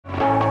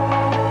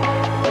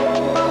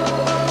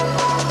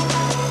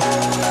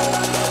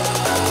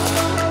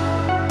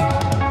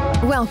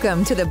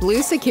Welcome to the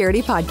Blue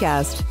Security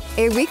Podcast,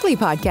 a weekly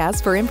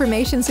podcast for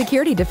information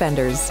security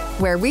defenders,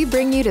 where we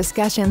bring you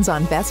discussions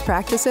on best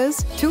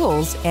practices,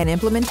 tools, and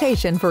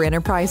implementation for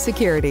enterprise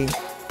security.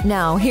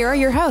 Now, here are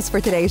your hosts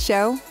for today's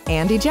show,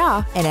 Andy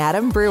Jha and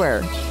Adam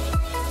Brewer.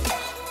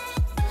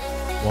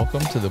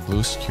 Welcome to the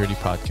Blue Security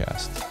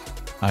Podcast.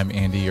 I'm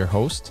Andy, your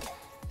host.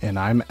 And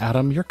I'm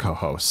Adam, your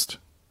co-host.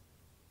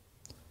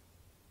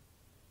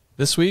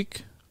 This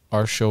week,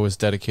 our show is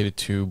dedicated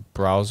to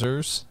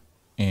browsers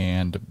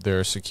and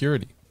their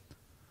security.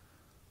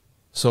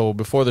 So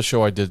before the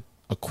show, I did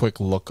a quick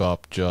look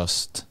up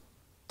just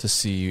to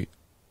see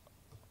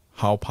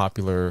how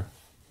popular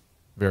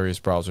various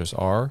browsers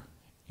are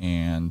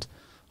and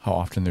how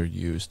often they're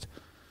used.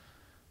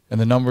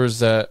 And the numbers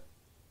that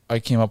I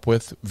came up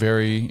with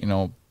vary,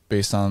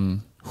 based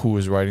on who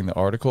is writing the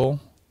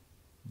article,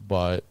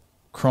 but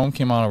Chrome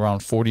came out around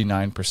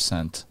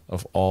 49%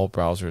 of all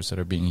browsers that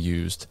are being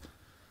used.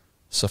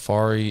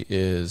 Safari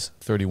is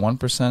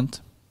 31%,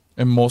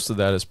 and most of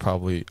that is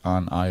probably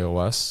on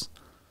iOS.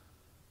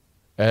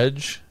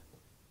 Edge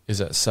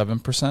is at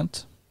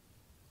 7%,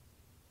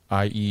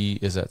 IE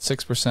is at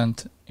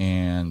 6%,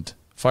 and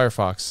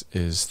Firefox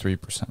is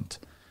 3%. And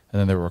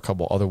then there were a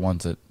couple other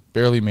ones that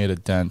barely made a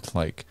dent,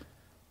 like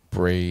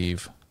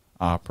Brave,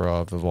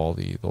 Opera,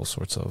 Vivaldi, those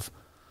sorts of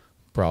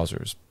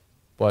browsers.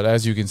 But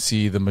as you can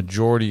see, the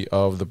majority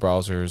of the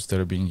browsers that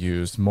are being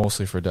used,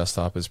 mostly for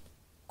desktop, is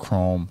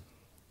Chrome.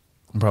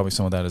 And probably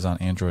some of that is on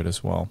Android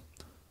as well.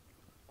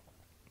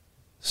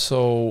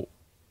 So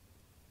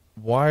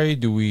why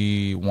do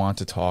we want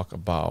to talk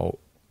about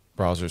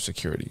browser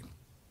security?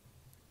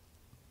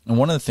 And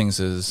one of the things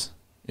is,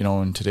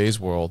 in today's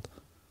world,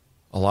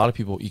 a lot of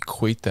people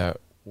equate that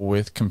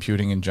with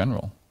computing in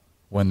general.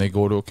 When they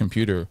go to a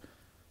computer,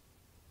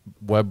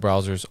 web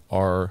browsers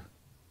are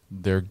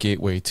their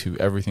gateway to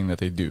everything that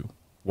they do.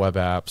 Web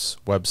apps,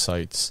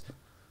 websites.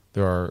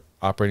 There are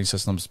operating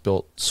systems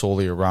built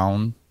solely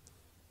around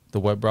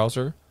the web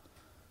browser,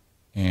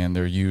 and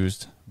they're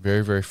used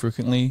very, very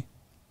frequently.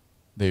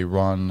 They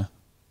run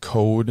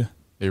code.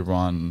 They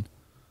run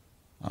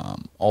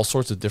all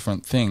sorts of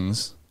different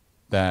things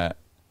that,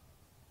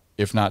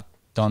 if not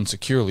done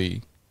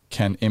securely,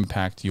 can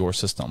impact your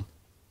system.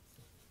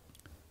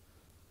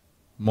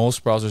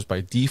 Most browsers by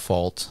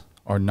default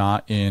are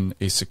not in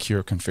a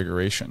secure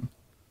configuration.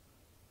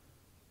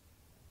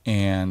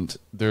 And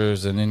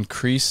there's an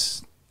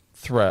increased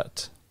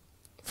threat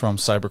from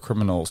cyber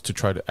criminals to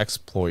try to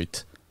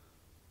exploit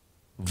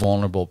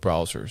vulnerable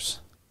browsers.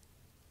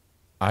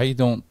 I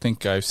don't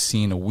think I've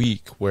seen a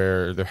week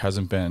where there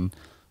hasn't been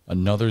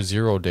another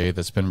 0 day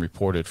that's been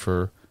reported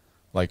for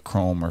like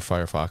Chrome or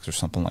Firefox or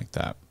something like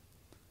that.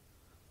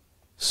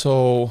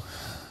 So,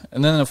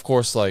 and then of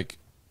course,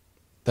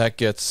 that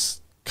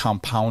gets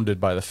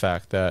compounded by the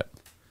fact that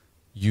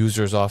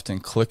users often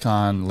click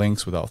on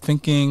links without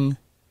thinking.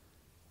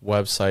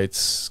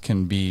 Websites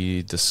can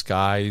be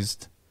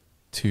disguised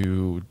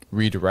to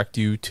redirect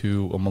you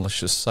to a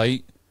malicious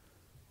site.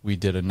 We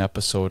did an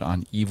episode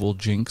on Evil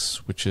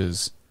Jinx, which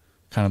is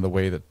kind of the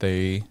way that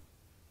they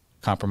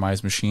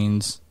compromise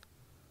machines.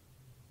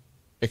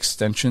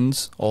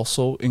 Extensions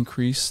also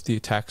increase the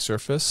attack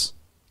surface.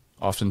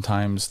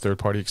 Oftentimes,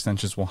 third-party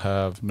extensions will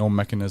have no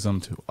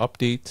mechanism to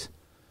update.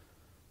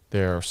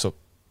 They're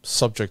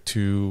subject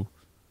to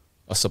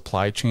a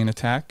supply chain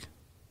attack.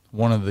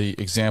 One of the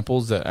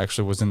examples that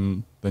actually was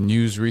in the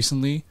news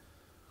recently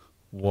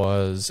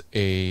was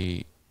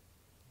an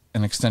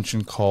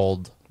extension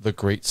called the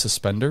Great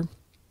Suspender,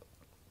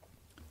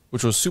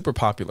 which was super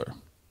popular.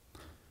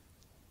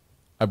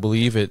 I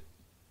believe it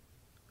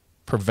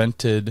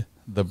prevented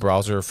the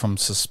browser from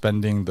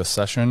suspending the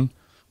session,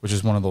 which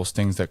is one of those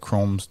things that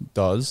Chrome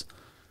does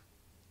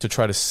to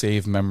try to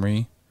save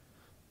memory.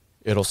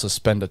 It'll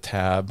suspend a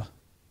tab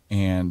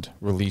and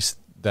release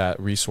that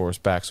resource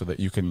back so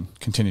that you can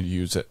continue to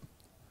use it.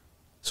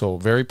 So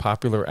very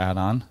popular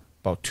add-on.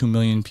 About 2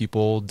 million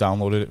people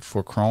downloaded it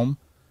for Chrome.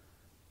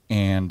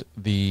 And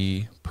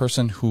the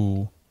person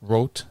who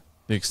wrote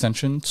the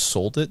extension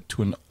sold it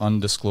to an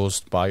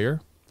undisclosed buyer.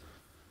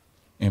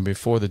 And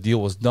before the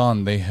deal was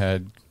done, they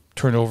had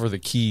turned over the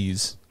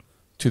keys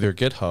to their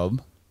GitHub,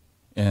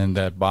 and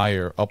that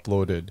buyer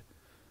uploaded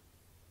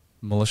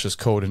malicious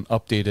code and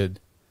updated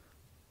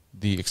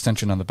the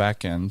extension on the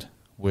back end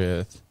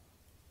with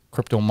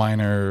crypto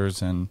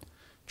miners and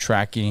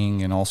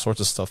tracking and all sorts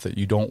of stuff that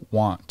you don't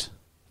want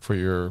for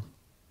your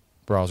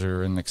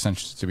browser and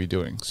extensions to be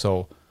doing.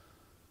 So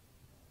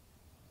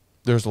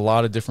there's a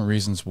lot of different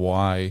reasons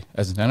why,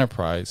 as an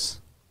enterprise,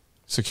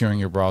 securing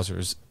your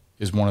browsers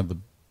is one of the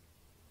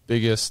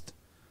biggest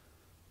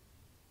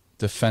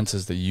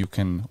defenses that you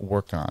can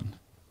work on.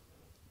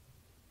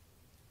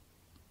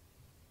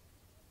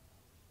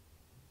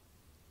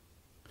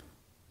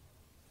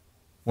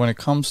 When it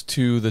comes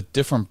to the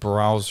different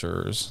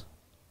browsers,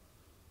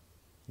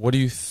 what do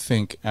you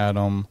think,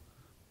 Adam,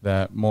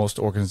 that most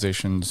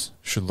organizations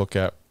should look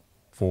at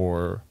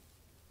for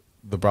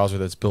the browser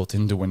that's built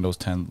into Windows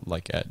 10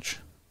 like Edge?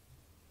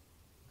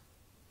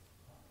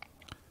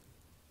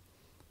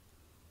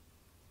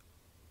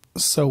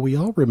 So we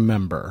all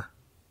remember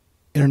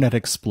Internet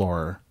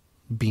Explorer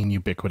being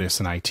ubiquitous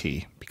in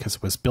IT because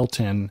it was built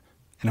in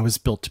and it was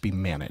built to be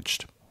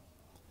managed.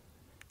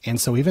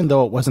 And so even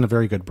though it wasn't a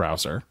very good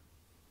browser,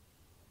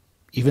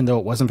 even though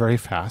it wasn't very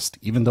fast,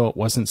 even though it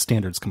wasn't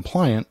standards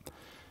compliant,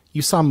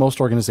 you saw most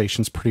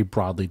organizations pretty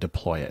broadly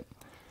deploy it.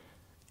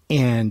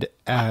 And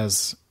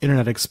as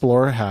Internet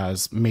Explorer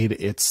has made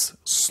its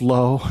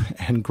slow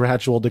and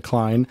gradual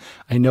decline,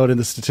 I note in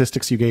the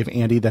statistics you gave,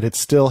 Andy, that it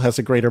still has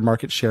a greater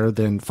market share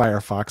than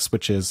Firefox,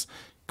 which is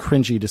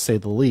cringy to say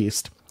the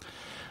least.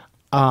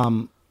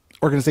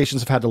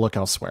 Organizations have had to look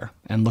elsewhere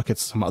and look at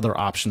some other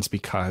options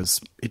because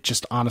it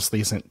just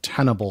honestly isn't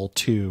tenable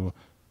to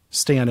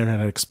stay on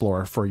Internet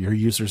Explorer for your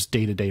users'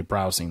 day-to-day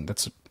browsing.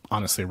 That's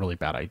honestly a really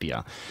bad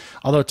idea.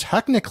 Although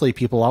technically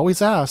people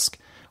always ask,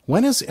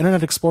 when is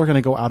Internet Explorer going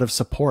to go out of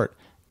support?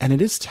 And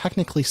it is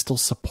technically still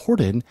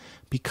supported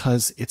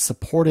because it's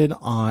supported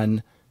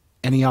on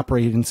any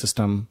operating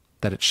system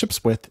that it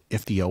ships with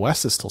if the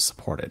OS is still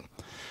supported.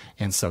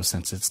 And so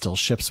since it still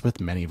ships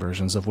with many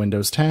versions of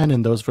Windows 10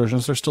 and those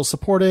versions are still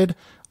supported,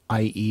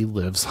 IE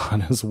lives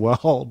on as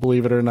well,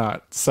 believe it or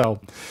not.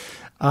 So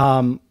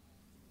a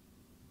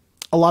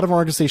lot of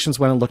organizations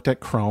went and looked at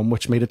Chrome,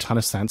 which made a ton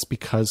of sense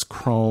because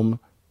Chrome,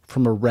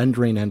 from a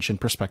rendering engine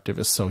perspective,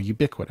 is so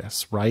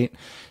ubiquitous, right?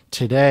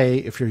 Today,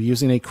 if you're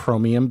using a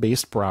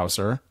Chromium-based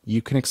browser,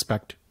 you can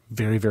expect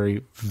very,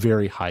 very,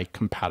 very high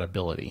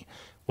compatibility.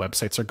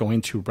 Websites are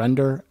going to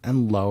render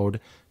and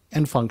load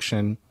and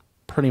function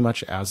pretty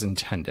much as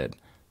intended.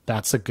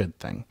 That's a good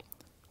thing.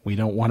 We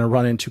don't want to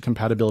run into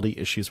compatibility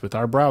issues with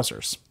our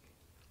browsers.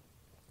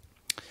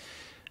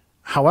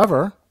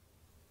 However,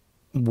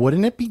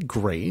 wouldn't it be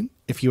great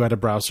if you had a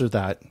browser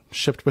that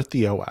shipped with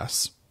the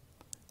OS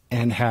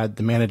and had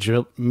the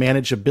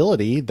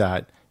manageability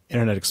that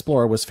Internet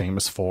Explorer was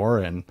famous for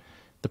and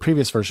the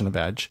previous version of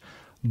Edge,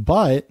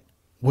 but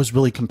was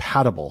really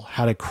compatible,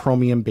 had a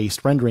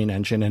Chromium-based rendering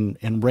engine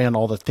and ran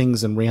all the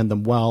things and ran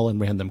them well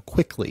and ran them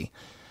quickly?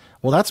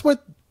 Well, that's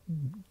what,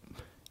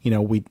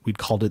 we'd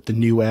called it the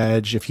new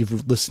Edge. If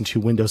you've listened to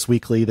Windows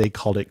Weekly, they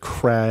called it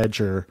Credge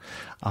or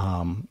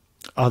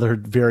other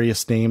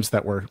various names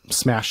that were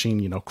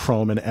smashing,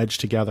 Chrome and Edge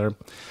together.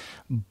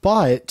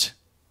 But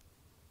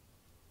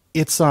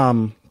it's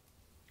the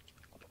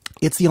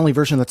only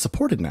version that's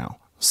supported now.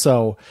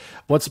 So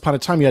once upon a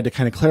time, you had to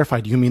kind of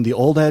clarify, do you mean the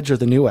old Edge or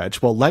the new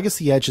Edge? Well,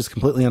 Legacy Edge is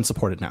completely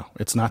unsupported now.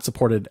 It's not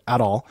supported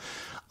at all.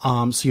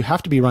 So you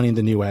have to be running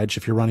the new Edge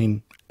if you're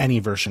running any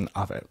version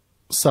of it.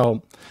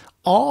 So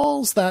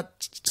all's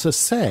that to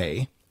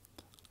say,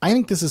 I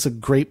think this is a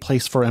great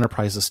place for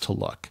enterprises to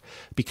look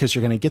because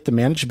you're going to get the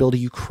manageability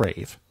you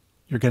crave.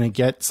 You're going to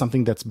get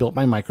something that's built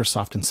by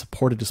Microsoft and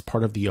supported as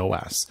part of the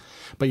OS,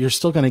 but you're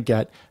still going to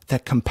get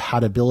that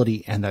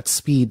compatibility and that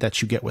speed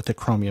that you get with the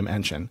Chromium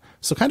engine.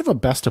 So kind of a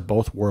best of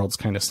both worlds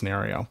kind of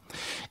scenario.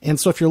 And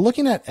so if you're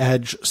looking at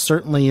Edge,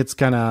 certainly it's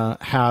going to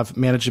have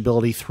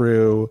manageability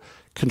through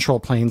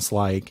control planes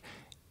like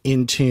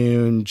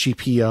Intune,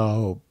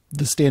 GPO,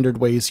 the standard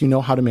ways you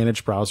know how to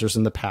manage browsers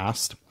in the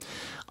past.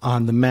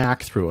 On the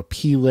Mac through a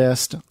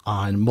plist,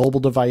 on mobile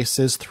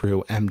devices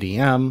through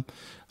MDM.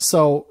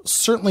 So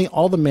certainly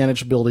all the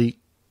manageability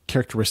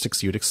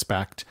characteristics you'd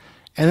expect.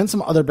 And then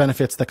some other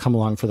benefits that come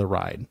along for the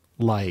ride,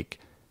 like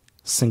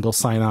single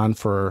sign-on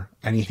for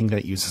anything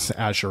that uses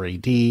Azure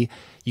AD.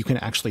 You can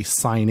actually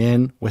sign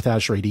in with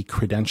Azure AD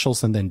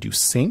credentials and then do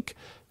sync,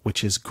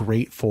 which is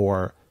great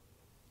for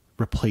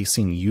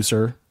replacing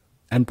user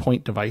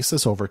endpoint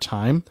devices over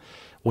time,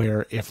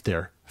 where if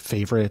their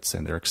favorites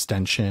and their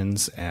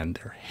extensions and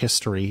their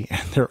history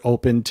and their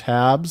open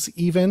tabs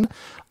even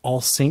all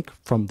sync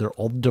from their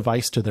old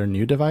device to their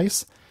new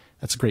device,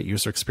 that's a great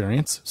user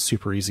experience,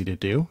 super easy to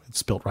do.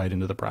 It's built right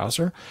into the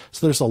browser.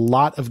 So there's a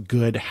lot of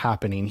good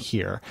happening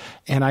here.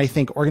 And I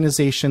think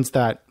organizations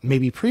that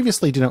maybe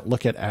previously didn't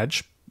look at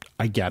Edge,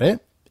 I get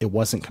it. It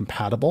wasn't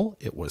compatible.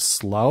 It was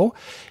slow.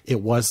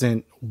 It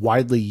wasn't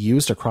widely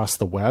used across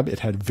the web. It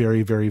had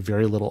very, very,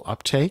 very little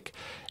uptake.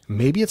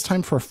 Maybe it's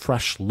time for a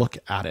fresh look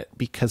at it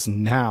because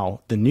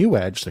now the new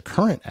Edge, the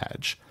current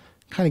Edge,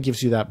 kind of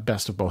gives you that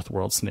best of both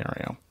worlds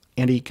scenario.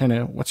 Andy, kind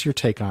of what's your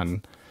take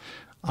on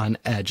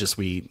Edge as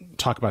we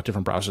talk about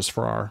different browsers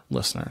for our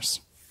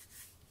listeners?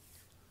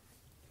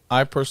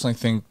 I personally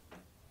think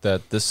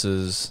that this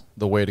is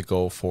the way to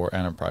go for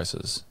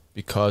enterprises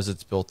because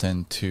it's built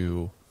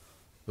into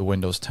the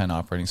Windows 10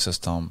 operating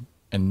system.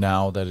 And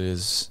now that it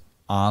is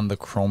on the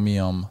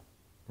Chromium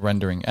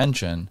rendering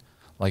engine,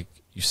 like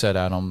you said,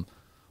 Adam,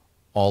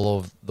 all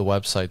of the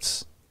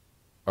websites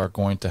are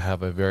going to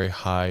have a very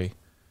high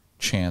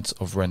chance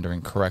of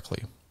rendering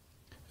correctly.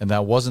 And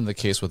that wasn't the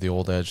case with the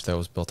old Edge that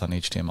was built on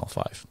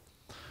HTML5.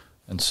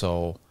 And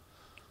so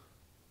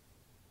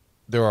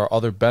there are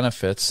other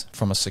benefits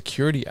from a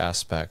security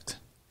aspect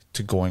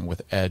to going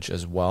with Edge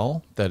as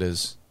well that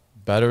is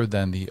better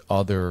than the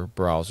other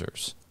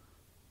browsers.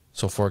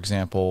 So for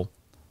example,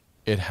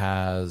 it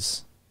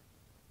has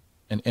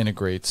and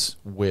integrates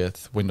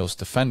with Windows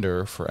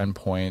Defender for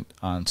endpoint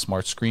on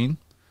Smart Screen,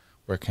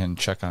 where it can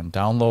check on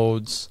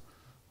downloads,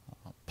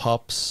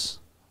 pups,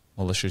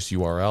 malicious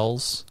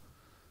URLs.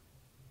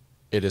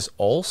 It is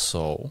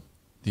also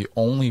the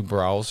only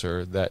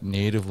browser that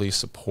natively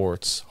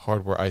supports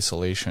hardware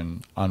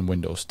isolation on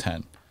Windows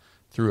 10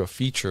 through a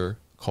feature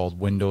called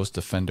Windows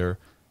Defender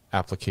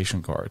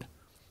Application Guard.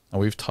 Now,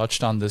 we've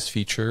touched on this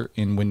feature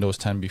in Windows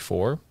 10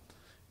 before,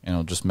 and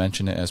I'll just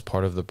mention it as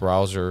part of the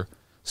browser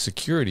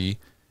security.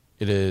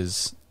 It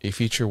is a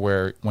feature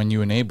where when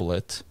you enable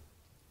it,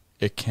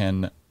 it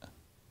can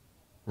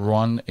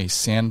run a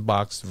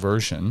sandboxed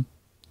version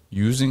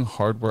using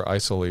hardware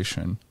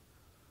isolation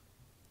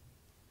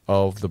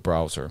of the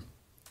browser.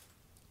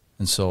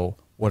 And so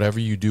whatever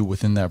you do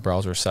within that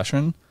browser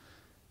session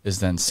is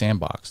then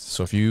sandboxed.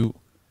 So if you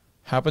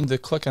happen to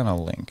click on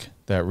a link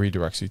that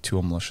redirects you to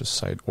a malicious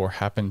site or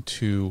happen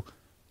to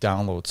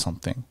download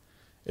something,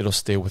 it'll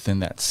stay within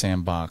that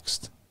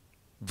sandboxed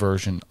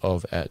version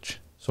of Edge.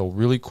 So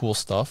really cool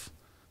stuff,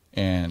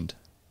 and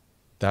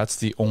that's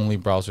the only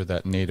browser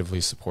that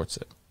natively supports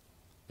it.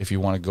 If you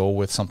want to go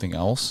with something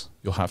else,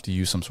 you'll have to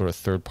use some sort of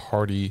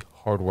third-party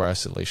hardware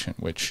isolation,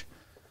 which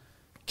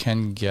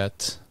can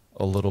get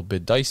a little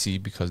bit dicey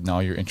because now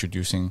you're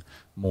introducing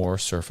more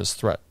surface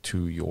threat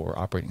to your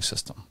operating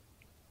system.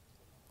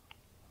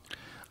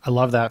 I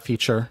love that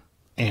feature,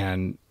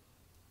 and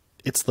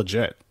it's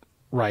legit,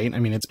 right? I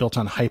mean, it's built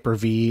on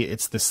Hyper-V.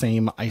 It's the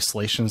same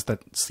isolations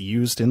that's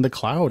used in the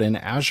cloud in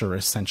Azure,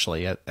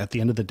 essentially. At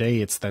the end of the day,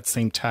 it's that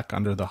same tech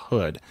under the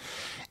hood.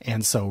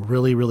 And so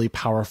really, really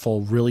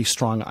powerful, really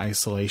strong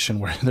isolation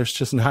where there's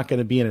just not going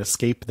to be an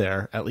escape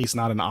there, at least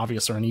not an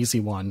obvious or an easy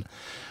one,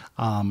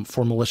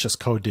 for malicious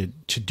code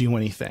to do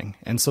anything.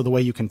 And so the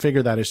way you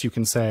configure that is you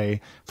can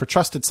say, for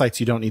trusted sites,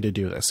 you don't need to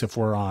do this. If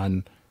we're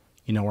on,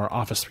 our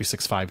Office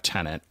 365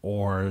 tenant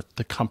or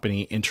the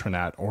company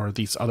intranet or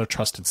these other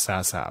trusted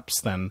SaaS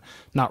apps, then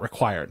not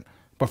required.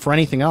 But for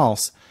anything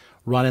else,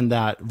 run in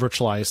that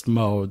virtualized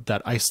mode,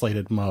 that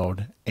isolated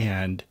mode,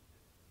 and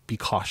be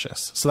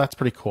cautious. So that's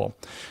pretty cool.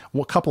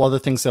 Well, a couple other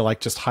things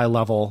that just high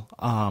level,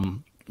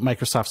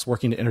 Microsoft's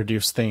working to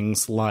introduce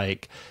things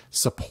like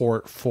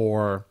support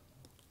for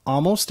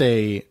almost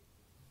a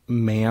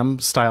MAM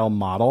style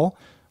model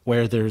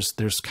where there's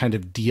kind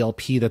of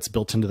DLP that's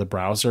built into the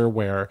browser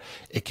where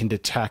it can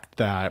detect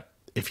that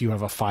if you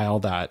have a file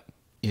that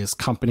is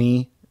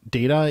company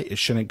data, it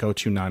shouldn't go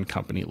to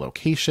non-company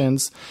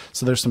locations.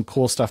 So there's some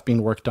cool stuff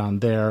being worked on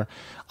there.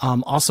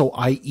 Also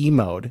IE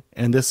mode.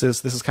 And this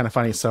is kind of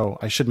funny. So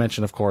I should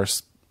mention, of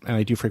course, and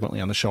I do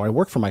frequently on the show, I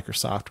work for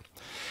Microsoft,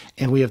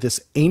 and we have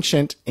this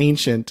ancient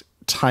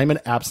time and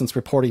absence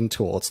reporting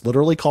tool. It's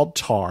literally called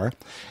tar.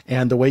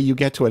 And the way you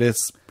get to it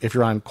is if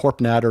you're on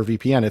CorpNet or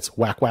VPN, it's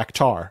whack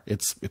tar.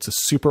 It's a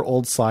super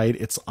old site.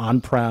 It's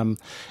on-prem.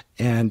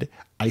 And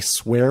I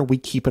swear we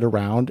keep it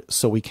around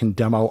so we can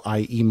demo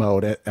IE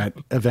mode at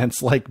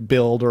events like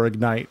Build or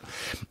Ignite.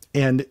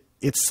 And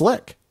it's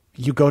slick.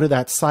 You go to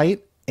that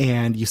site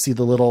and you see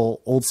the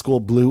little old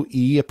school blue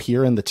E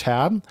appear in the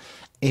tab.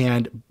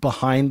 And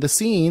behind the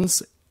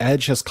scenes,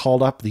 Edge has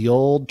called up the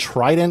old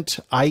Trident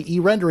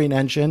IE rendering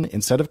engine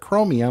instead of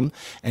Chromium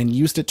and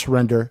used it to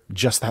render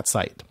just that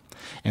site.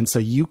 And so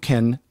you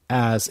can,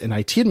 as an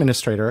IT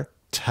administrator,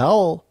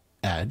 tell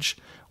Edge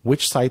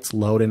which sites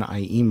load in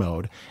IE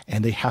mode,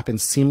 and they happen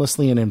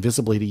seamlessly and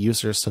invisibly to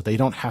users so they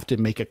don't have to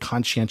make a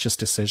conscientious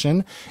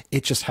decision.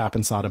 It just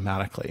happens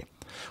automatically.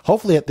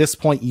 Hopefully at this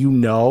point, you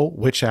know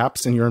which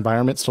apps in your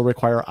environment still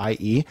require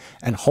IE,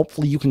 and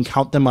hopefully you can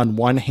count them on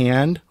one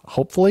hand,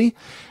 hopefully.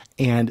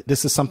 And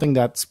this is something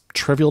that's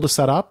trivial to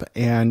set up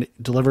and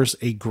delivers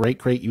a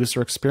great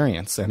user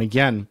experience. And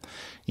again,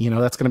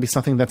 that's going to be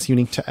something that's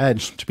unique to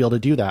Edge to be able to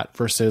do that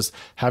versus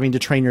having to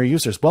train your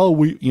users. Well,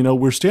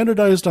 we're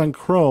standardized on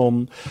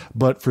Chrome,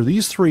 but for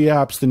these 3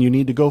 apps, then you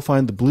need to go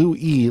find the blue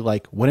E.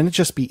 Wouldn't it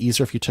just be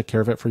easier if you took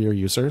care of it for your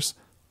users?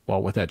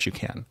 Well, with Edge, you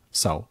can.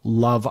 So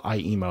love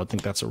IE mode.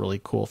 Think that's a really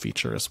cool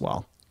feature as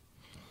well.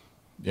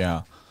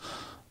 Yeah.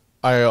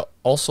 I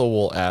also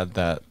will add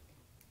that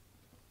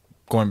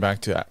going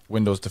back to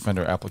Windows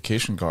Defender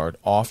Application Guard,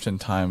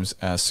 oftentimes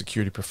as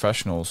security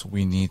professionals,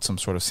 we need some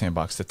sort of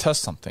sandbox to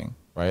test something,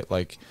 right?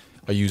 Like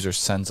a user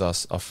sends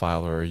us a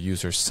file or a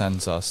user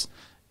sends us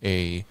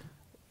a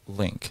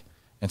link.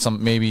 And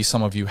maybe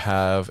some of you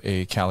have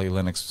a Kali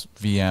Linux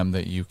VM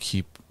that you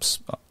keep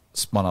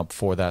spun up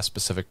for that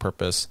specific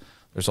purpose.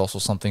 There's also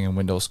something in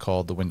Windows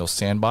called the Windows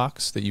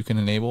Sandbox that you can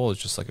enable. It's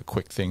just like a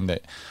quick thing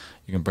that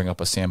you can bring up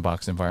a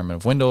sandbox environment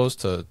of Windows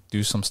to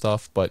do some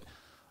stuff. But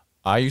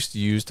I used to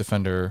use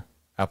Defender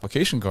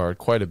Application Guard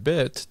quite a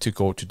bit to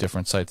go to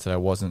different sites that I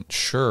wasn't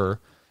sure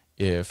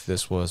if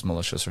this was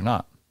malicious or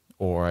not.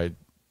 Or I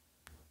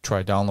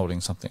tried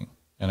downloading something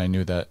and I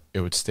knew that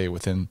it would stay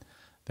within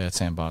that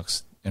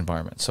sandbox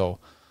environment. So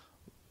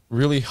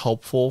really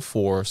helpful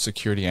for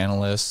security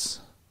analysts,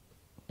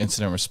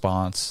 incident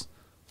response,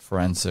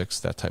 forensics,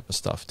 that type of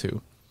stuff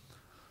too.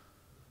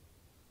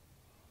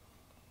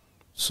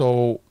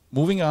 So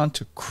moving on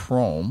to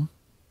Chrome.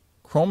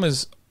 Chrome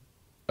is,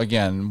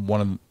 again,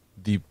 one of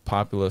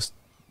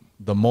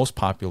the most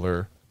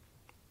popular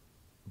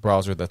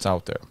browser that's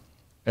out there.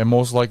 And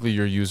most likely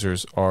your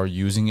users are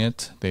using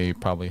it. They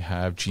probably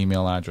have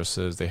Gmail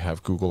addresses. They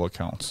have Google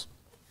accounts.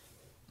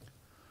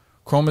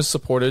 Chrome is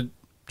supported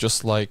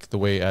just like the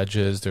way Edge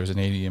is. There's an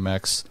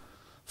ADMX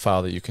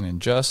file that you can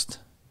ingest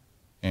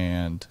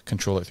and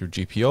control it through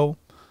GPO.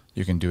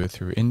 You can do it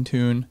through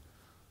Intune.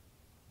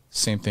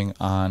 Same thing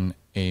on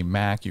a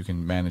Mac. You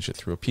can manage it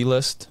through a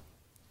plist.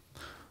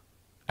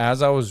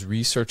 As I was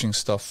researching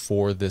stuff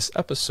for this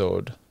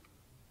episode,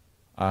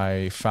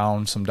 I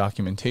found some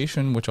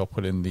documentation, which I'll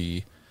put in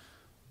the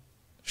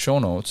show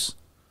notes,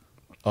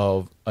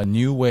 of a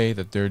new way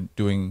that they're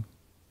doing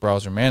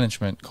browser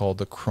management called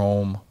the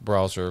Chrome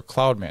Browser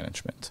Cloud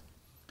Management.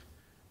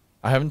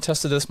 I haven't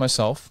tested this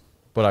myself,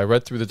 but I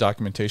read through the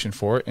documentation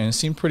for it, and it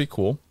seemed pretty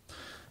cool.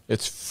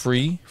 It's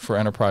free for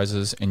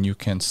enterprises, and you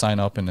can sign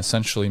up and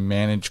essentially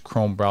manage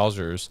Chrome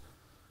browsers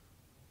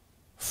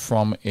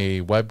from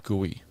a web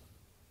GUI.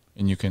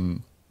 And you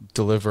can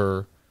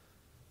deliver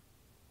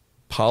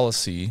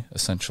policy,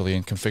 essentially,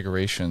 and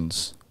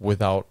configurations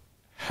without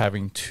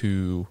having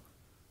to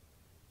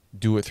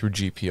do it through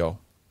GPO.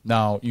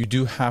 Now, you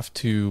do have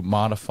to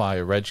modify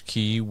a reg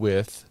key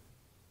with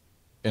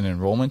an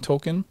enrollment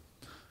token.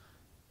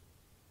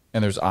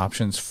 And there's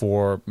options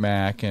for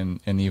Mac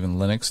and even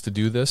Linux to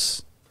do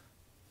this.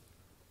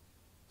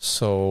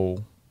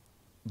 So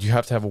you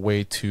have to have a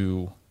way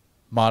to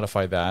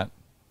modify that.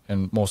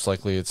 And most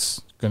likely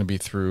it's going to be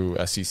through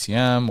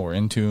SCCM or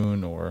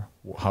Intune or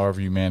however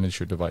you manage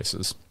your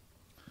devices.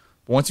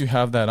 But once you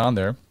have that on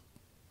there,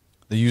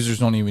 the users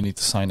don't even need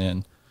to sign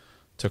in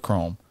to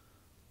Chrome.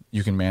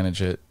 You can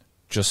manage it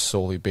just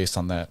solely based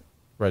on that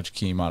reg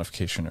key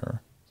modification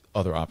or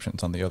other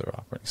options on the other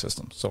operating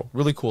systems. So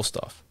really cool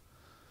stuff.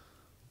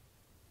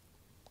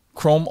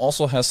 Chrome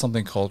also has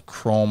something called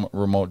Chrome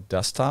Remote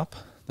Desktop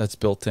that's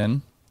built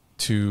in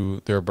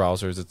to their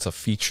browsers. It's a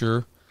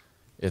feature.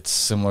 It's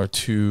similar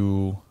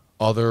to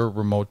other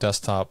remote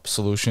desktop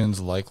solutions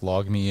like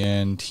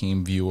LogMeIn,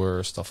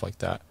 TeamViewer, stuff like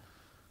that.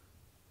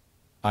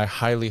 I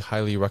highly,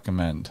 highly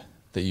recommend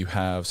that you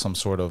have some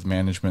sort of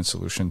management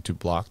solution to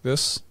block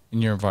this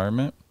in your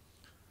environment,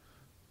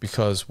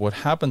 because what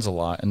happens a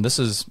lot, and this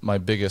is my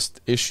biggest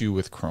issue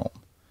with Chrome,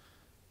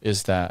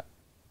 is that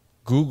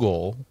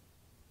Google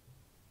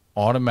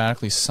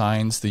automatically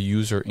signs the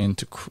user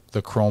into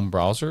the Chrome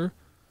browser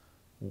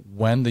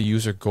when the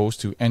user goes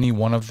to any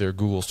one of their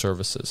Google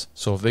services.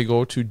 So if they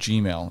go to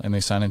Gmail and they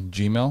sign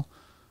into Gmail,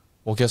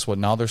 well, guess what?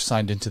 Now they're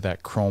signed into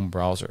that Chrome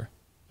browser.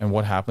 And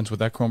what happens with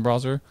that Chrome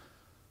browser?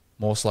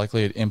 Most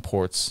likely it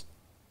imports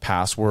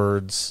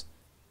passwords,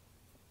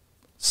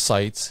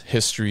 sites,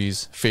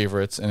 histories,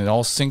 favorites, and it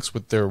all syncs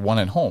with their one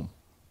at home.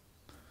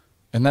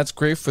 And that's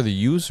great for the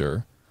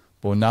user,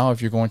 but now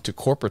if you're going to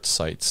corporate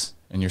sites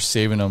and you're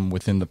saving them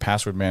within the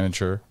password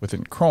manager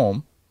within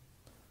Chrome,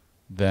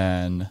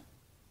 then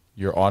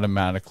you're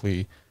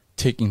automatically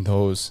taking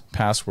those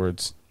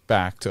passwords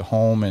back to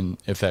home. And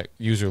if that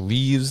user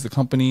leaves the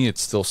company,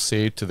 it's still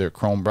saved to their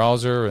Chrome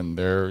browser and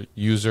their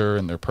user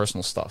and their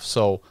personal stuff.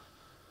 So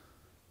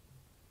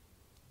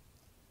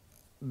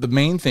the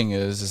main thing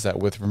is that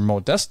with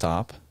remote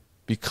desktop,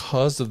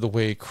 because of the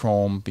way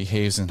Chrome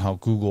behaves and how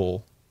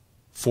Google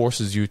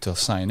forces you to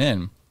sign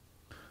in,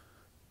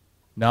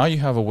 now you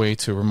have a way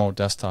to remote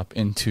desktop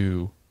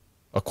into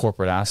a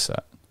corporate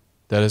asset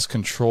that is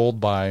controlled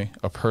by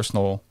a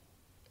personal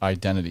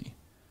identity.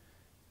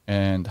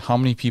 And how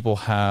many people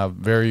have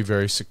very,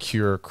 very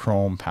secure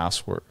Chrome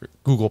password,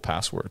 Google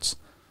passwords?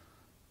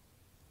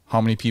 How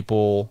many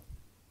people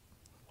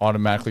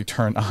automatically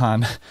turn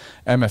on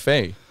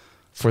MFA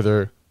for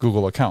their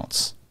Google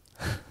accounts?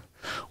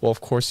 Well, of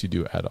course you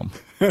do, Adam.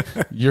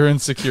 You're in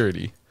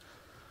security.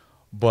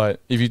 But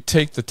if you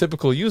take the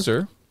typical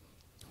user,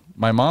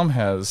 my mom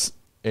has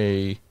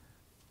a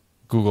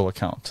Google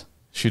account.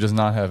 She does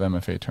not have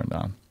MFA turned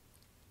on,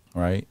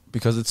 right?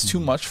 Because it's too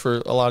much for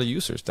a lot of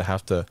users to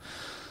have to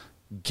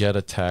get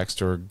a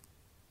text or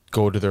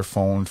go to their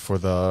phone for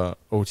the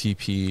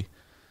OTP.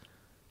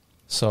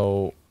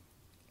 So,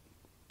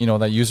 you know,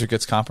 that user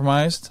gets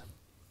compromised.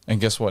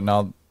 And guess what?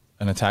 Now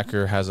an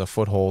attacker has a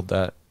foothold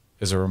that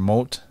is a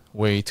remote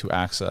way to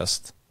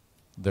access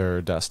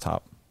their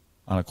desktop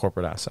on a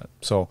corporate asset.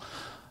 So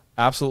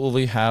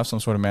absolutely have some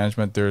sort of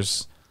management.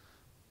 There's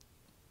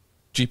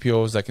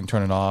GPOs that can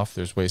turn it off.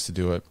 There's ways to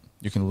do it.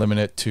 You can limit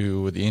it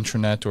to the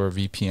intranet or a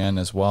VPN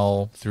as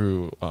well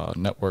through a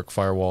network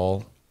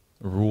firewall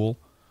rule.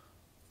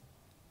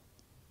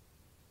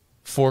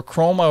 For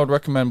Chrome, I would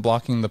recommend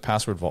blocking the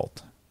password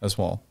vault as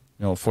well.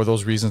 You know, for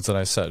those reasons that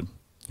I said.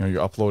 You know,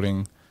 you're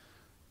uploading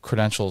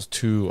credentials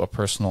to a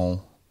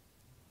personal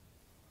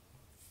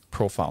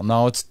profile.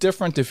 Now, it's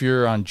different if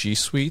you're on G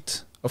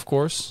Suite, of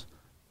course.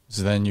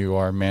 So then you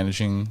are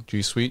managing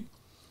G Suite.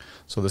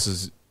 So this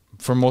is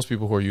for most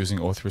people who are using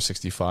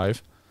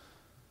O365.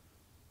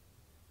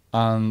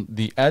 On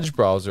the Edge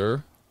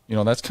browser, you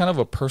know, that's kind of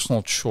a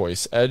personal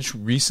choice. Edge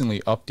recently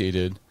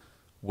updated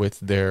with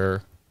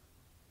their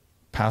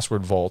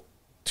password vault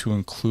to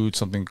include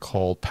something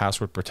called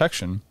password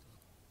protection,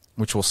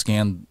 which will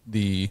scan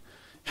the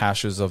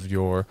hashes of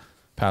your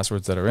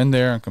passwords that are in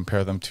there and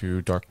compare them to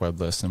dark web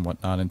lists and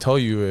whatnot and tell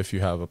you if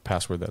you have a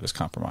password that is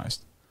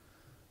compromised.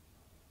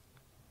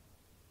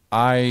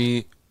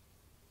 I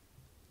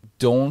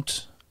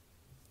don't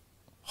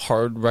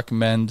hard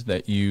recommend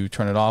that you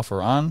turn it off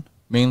or on,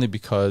 mainly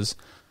because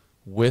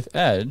with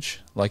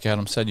Edge, like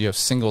Adam said, you have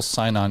single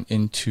sign-on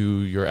into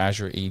your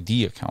Azure AD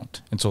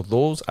account. And so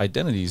those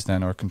identities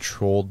then are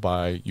controlled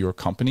by your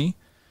company,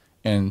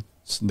 and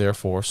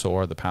therefore so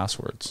are the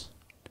passwords.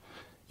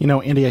 You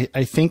know, Andy,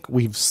 I think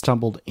we've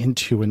stumbled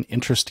into an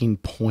interesting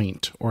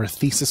point or a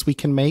thesis we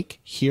can make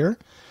here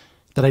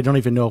that I don't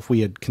even know if we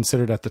had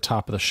considered at the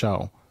top of the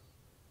show.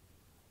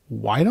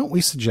 Why don't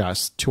we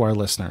suggest to our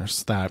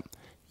listeners that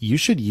you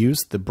should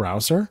use the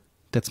browser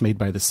that's made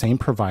by the same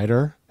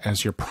provider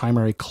as your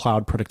primary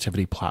cloud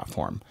productivity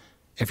platform?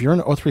 If you're an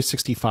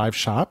O365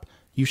 shop,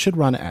 you should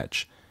run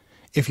Edge.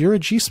 If you're a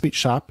G Suite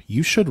shop,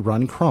 you should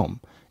run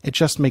Chrome. It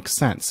just makes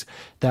sense.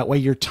 That way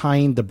you're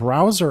tying the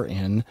browser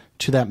in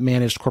to that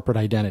managed corporate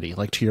identity.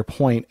 Like to your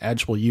point,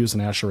 Edge will use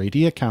an Azure AD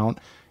account.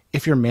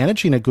 If you're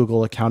managing a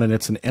Google account and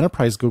it's an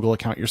enterprise Google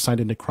account you're signed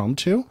into Chrome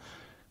to,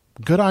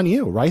 good on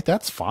you, right?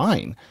 That's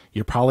fine.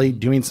 You're probably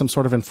doing some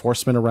sort of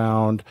enforcement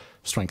around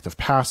strength of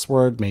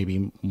password,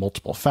 maybe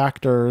multiple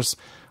factors.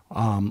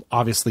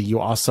 Obviously,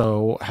 you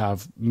also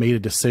have made a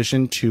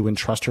decision to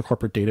entrust your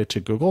corporate data to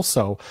Google,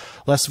 so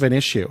less of an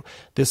issue.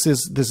 This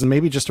is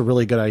maybe just a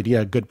really good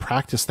idea, a good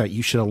practice that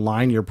you should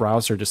align your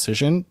browser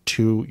decision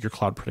to your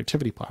cloud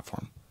productivity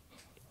platform.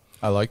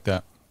 I like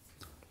that.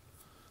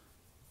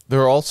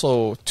 There are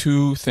also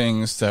two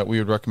things that we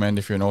would recommend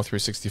if you're an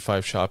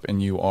O365 shop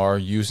and you are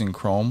using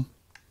Chrome.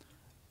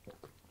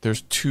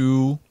 There's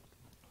two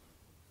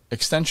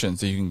extensions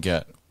that you can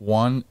get.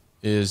 One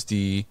is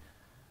the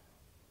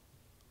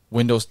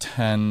Windows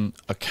 10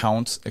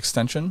 Accounts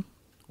extension,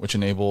 which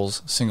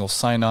enables single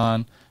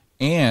sign-on,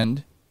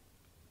 and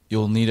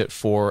you'll need it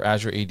for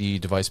Azure AD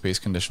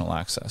device-based conditional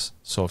access.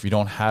 So if you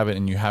don't have it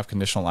and you have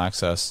conditional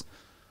access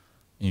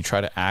and you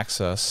try to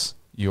access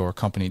your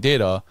company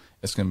data,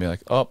 it's going to be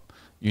like, oh,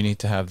 you need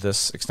to have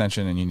this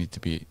extension and you need to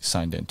be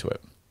signed into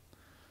it.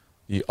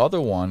 The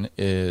other one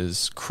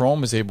is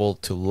Chrome is able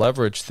to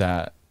leverage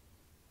that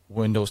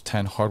Windows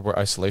 10 hardware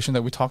isolation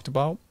that we talked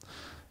about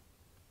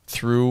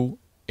through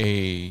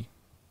an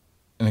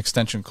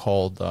extension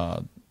called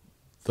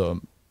the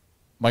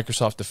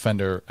Microsoft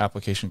Defender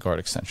Application Guard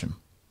extension.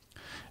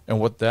 And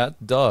what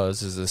that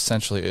does is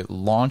essentially it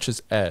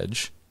launches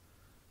Edge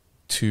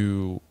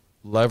to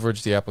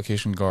leverage the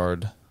Application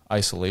Guard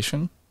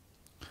isolation,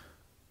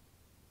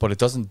 but it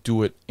doesn't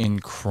do it in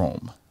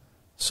Chrome.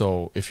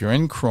 So if you're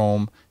in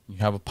Chrome, you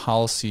have a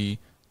policy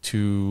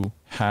to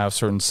have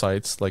certain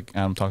sites, like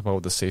Adam talked about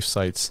with the safe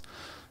sites,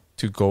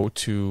 to go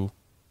to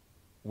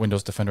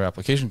Windows Defender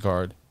Application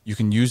Guard. You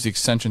can use the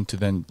extension to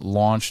then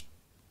launch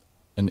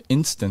an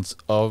instance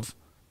of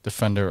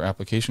Defender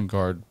Application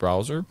Guard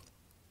browser,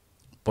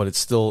 but it's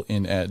still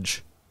in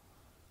Edge,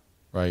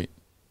 right?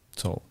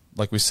 So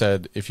like we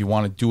said, if you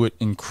want to do it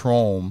in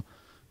Chrome,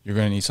 you're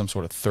going to need some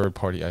sort of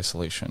third-party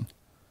isolation.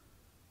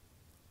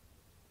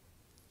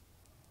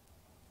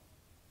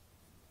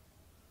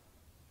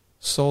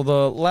 So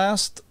the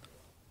last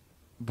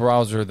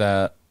browser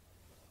that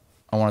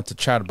I wanted to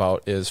chat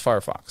about is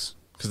Firefox,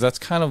 because that's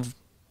kind of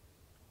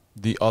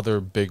the other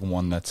big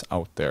one that's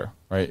out there,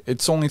 right?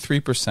 It's only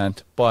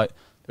 3%, but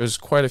there's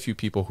quite a few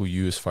people who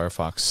use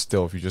Firefox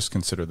still if you just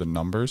consider the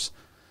numbers.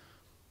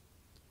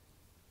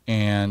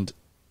 And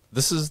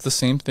this is the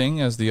same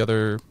thing as the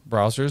other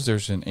browsers.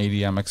 There's an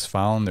ADMX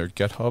file in their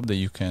GitHub that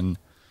you can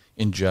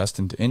ingest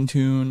into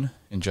Intune,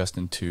 ingest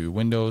into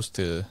Windows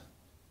to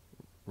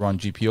run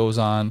GPOs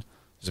on.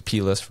 There's a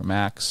plist for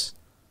Macs.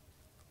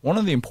 One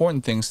of the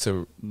important things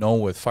to know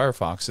with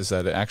Firefox is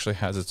that it actually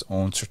has its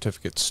own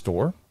certificate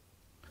store.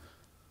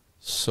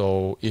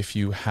 So if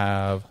you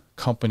have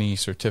company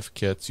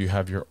certificates, you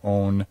have your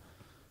own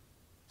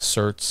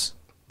certs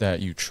that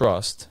you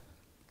trust,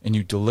 and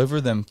you deliver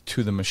them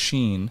to the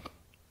machine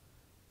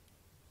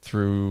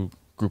through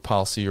group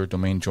policy or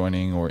domain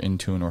joining or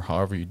Intune or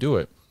however you do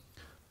it,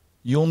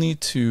 you'll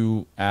need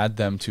to add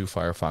them to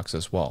Firefox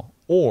as well.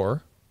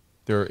 Or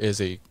there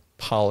is a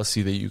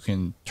policy that you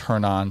can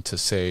turn on to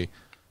say,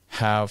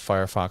 have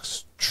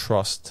Firefox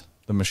trust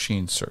the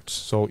machine certs.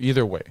 So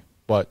either way,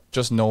 but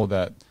just know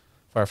that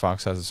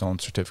Firefox has its own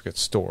certificate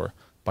store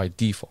by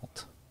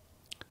default.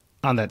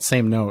 On that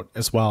same note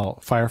as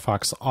well,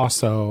 Firefox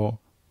also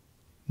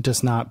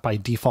does not by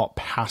default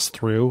pass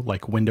through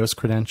like Windows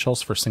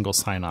credentials for single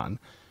sign-on,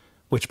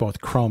 which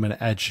both Chrome and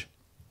Edge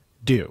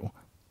do,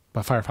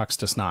 but Firefox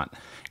does not.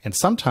 And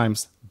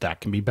sometimes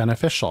that can be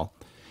beneficial.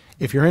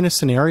 If you're in a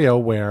scenario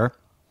where,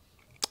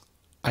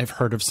 I've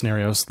heard of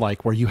scenarios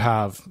like where you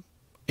have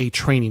a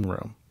training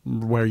room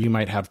where you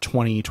might have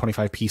 20,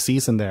 25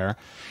 PCs in there,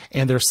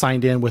 and they're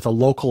signed in with a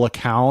local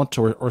account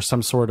or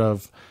some sort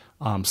of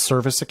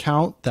service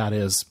account that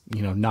is,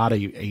 not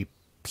a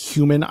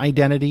human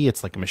identity.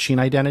 It's like a machine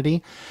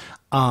identity.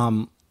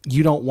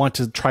 You don't want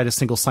to try to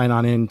single sign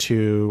on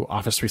into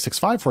Office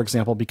 365, for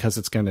example, because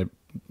it's going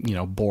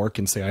to, bork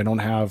and say, I don't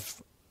have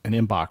an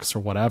inbox or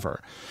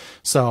whatever.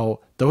 So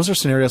those are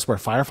scenarios where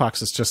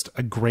Firefox is just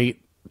a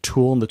great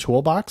tool in the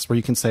toolbox where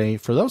you can say,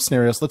 for those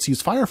scenarios, let's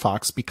use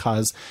Firefox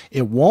because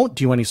it won't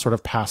do any sort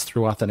of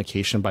pass-through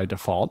authentication by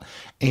default.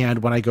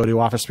 And when I go to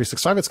Office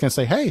 365, it's going to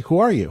say, hey, who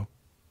are you?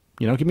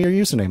 Give me your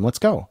username. Let's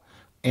go.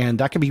 And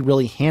that can be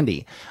really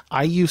handy.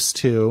 I used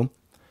to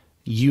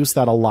use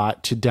that a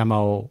lot to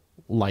demo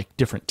like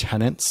different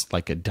tenants,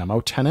 like a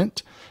demo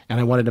tenant. And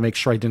I wanted to make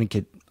sure I didn't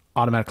get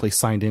automatically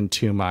signed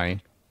into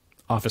my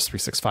Office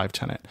 365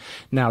 tenant.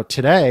 Now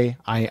today,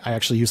 I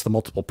actually use the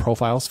multiple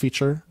profiles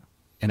feature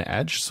in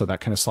Edge, so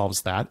that kind of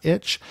solves that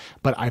itch.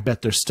 But I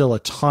bet there's still a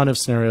ton of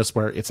scenarios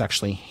where it's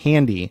actually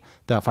handy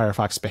that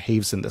Firefox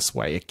behaves in this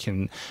way. It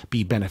can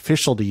be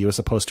beneficial to you as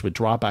opposed to a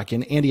drawback.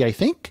 And Andy, I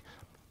think,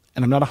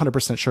 and I'm not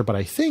 100% sure, but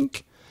I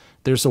think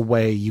there's a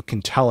way you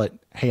can tell it,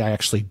 hey, I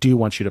actually do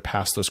want you to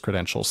pass those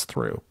credentials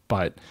through.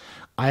 But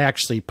I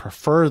actually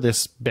prefer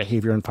this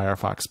behavior in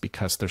Firefox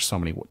because there's so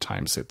many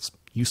times it's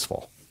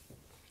useful.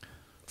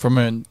 From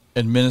an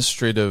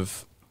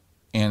administrative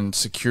and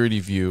security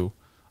view,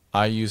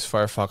 I use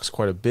Firefox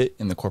quite a bit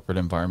in the corporate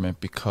environment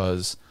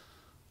because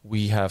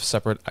we have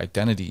separate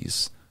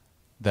identities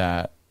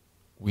that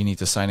we need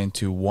to sign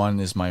into. One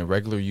is my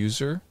regular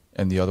user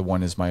and the other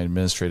one is my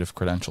administrative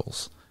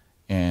credentials.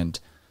 And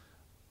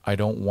I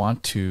don't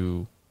want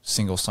to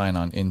single sign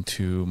on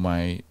into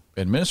my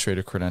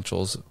administrative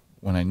credentials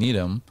when I need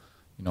them.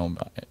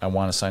 I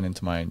want to sign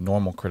into my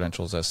normal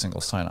credentials as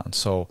single sign on.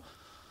 So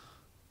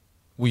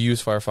we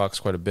use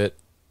Firefox quite a bit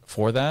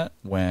for that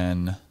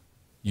when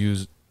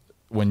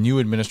new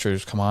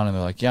administrators come on and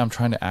they're like, yeah, I'm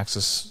trying to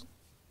access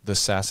the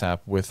SaaS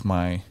app with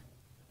my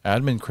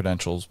admin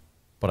credentials,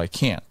 but I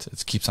can't.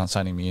 It keeps on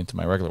signing me into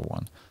my regular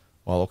one.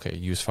 Well, okay,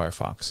 use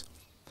Firefox.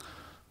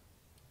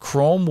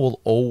 Chrome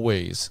will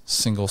always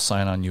single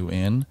sign on you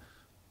in,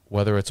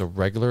 whether it's a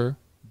regular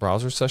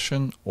browser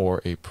session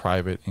or a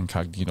private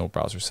incognito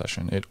browser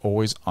session. It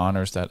always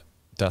honors that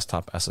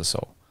desktop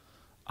SSO.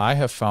 I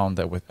have found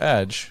that with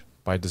Edge,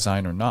 by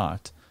design or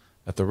not,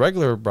 that the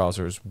regular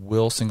browsers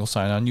will single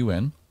sign on you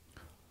in,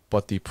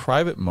 but the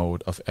private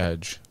mode of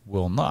Edge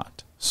will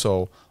not.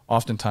 So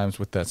oftentimes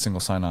with that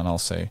single sign-on, I'll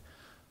say,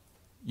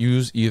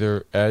 use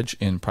either Edge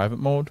in private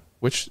mode,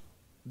 which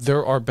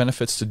there are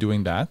benefits to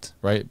doing that,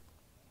 right?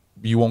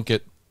 You won't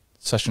get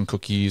session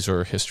cookies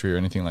or history or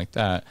anything like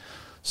that.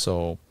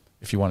 So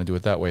if you want to do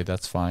it that way,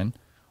 that's fine.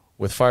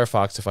 With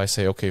Firefox, if I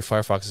say, okay,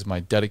 Firefox is my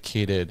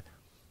dedicated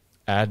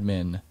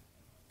admin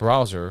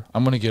browser,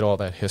 I'm going to get all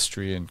that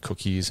history and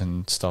cookies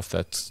and stuff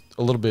that's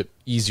a little bit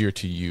easier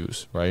to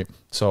use, right?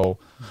 So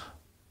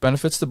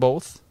benefits to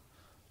both,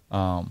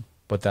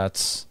 but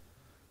that's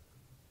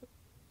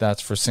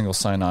for single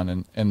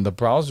sign-on. And the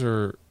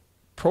browser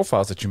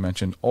profiles that you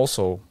mentioned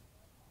also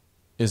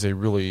is a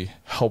really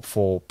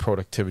helpful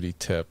productivity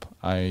tip.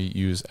 I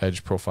use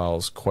Edge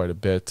profiles quite a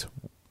bit,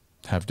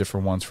 have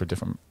different ones for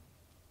different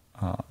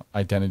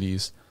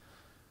identities.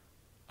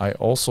 I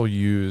also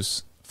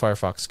use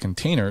Firefox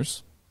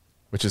containers,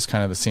 which is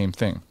kind of the same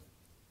thing.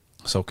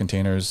 So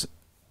containers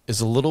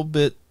is a little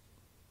bit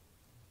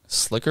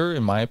slicker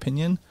in my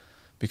opinion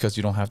because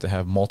you don't have to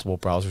have multiple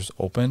browsers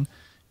open.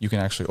 You can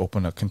actually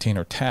open a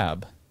container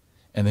tab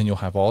and then you'll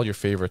have all your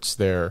favorites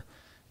there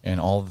and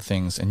all the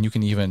things, and you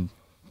can even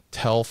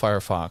tell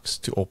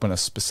Firefox to open a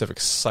specific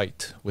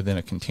site within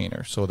a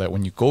container so that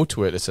when you go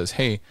to it, it says,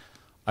 hey,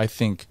 I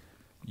think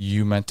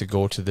you meant to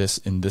go to this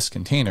in this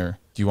container.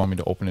 Do you want me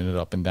to open it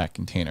up in that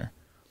container?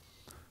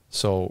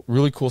 So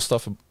really cool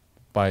stuff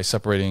by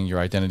separating your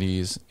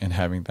identities and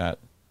having that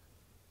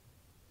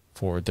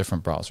for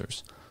different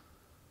browsers.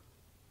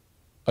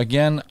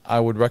 Again, I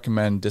would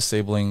recommend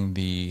disabling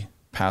the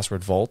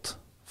password vault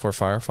for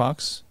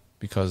Firefox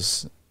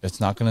because it's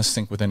not going to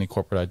sync with any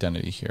corporate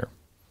identity here.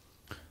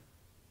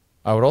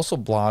 I would also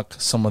block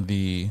some of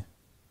the,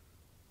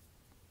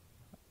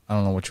 I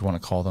don't know what you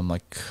want to call them,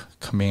 like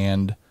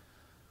command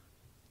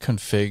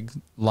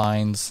config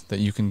lines that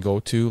you can go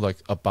to, like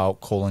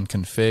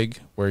about:config,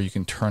 where you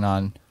can turn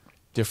on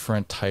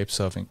different types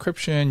of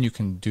encryption. You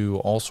can do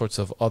all sorts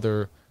of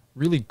other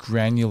really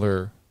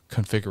granular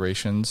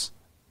configurations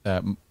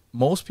that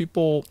most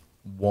people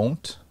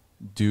won't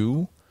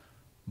do,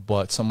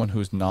 but someone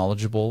who's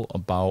knowledgeable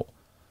about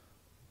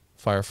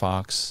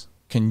Firefox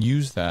can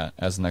use that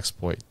as an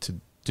exploit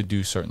to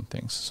do certain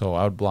things. So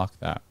I would block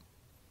that.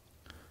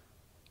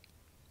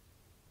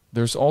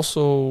 There's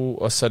also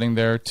a setting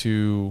there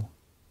to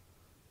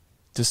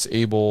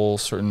disable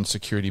certain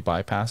security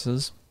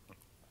bypasses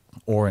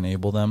or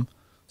enable them.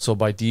 So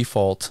by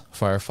default,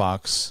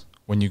 Firefox,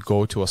 when you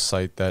go to a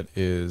site that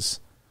is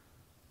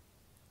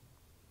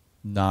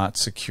not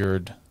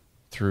secured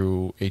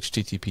through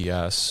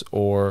HTTPS,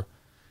 or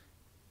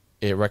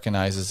it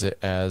recognizes it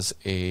as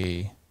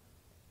a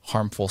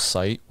harmful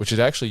site, which it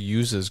actually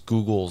uses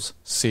Google's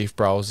safe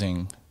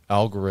browsing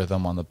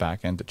algorithm on the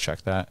back end to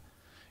check that,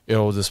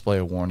 it'll display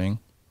a warning.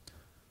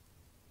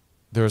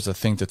 There's a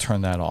thing to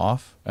turn that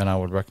off, and I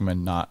would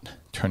recommend not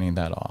turning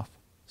that off.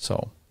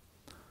 So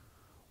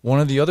One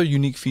of the other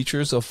unique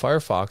features of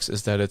Firefox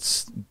is that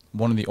it's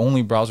one of the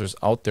only browsers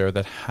out there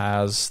that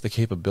has the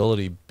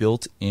capability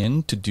built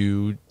in to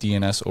do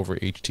DNS over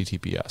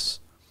HTTPS.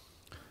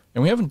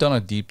 And we haven't done a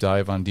deep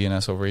dive on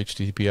DNS over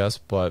HTTPS,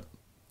 but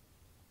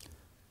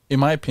in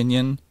my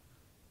opinion,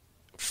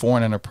 for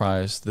an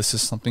enterprise, this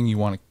is something you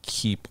want to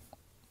keep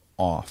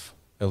off,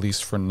 at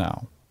least for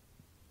now.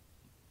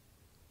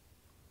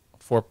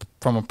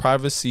 From a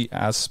privacy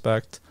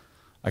aspect,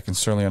 I can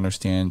certainly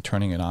understand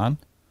turning it on.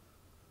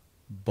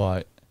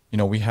 But,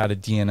 we had a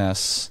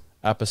DNS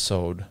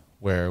episode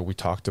where we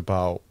talked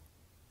about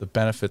the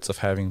benefits of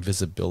having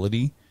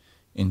visibility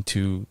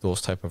into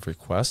those type of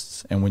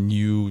requests. And when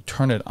you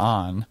turn it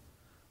on,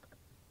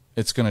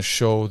 it's going to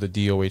show the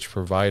DOH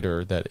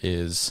provider that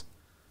is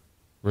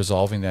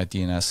resolving that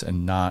DNS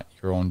and not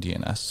your own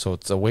DNS. So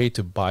it's a way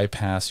to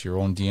bypass your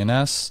own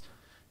DNS.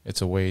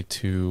 It's a way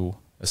to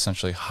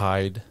essentially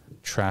hide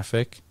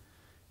traffic.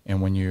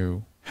 And when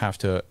you have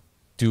to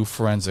do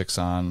forensics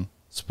on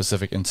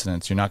specific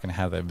incidents, you're not going to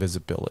have that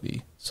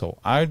visibility. So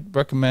I'd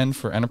recommend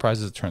for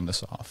enterprises to turn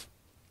this off.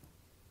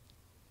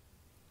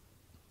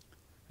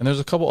 And there's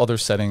a couple other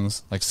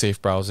settings like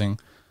safe browsing.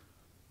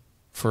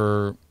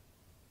 For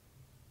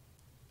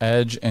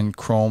Edge and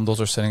Chrome, those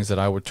are settings that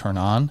I would turn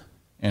on.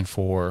 And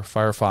for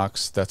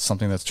Firefox, that's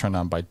something that's turned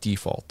on by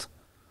default.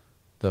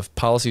 The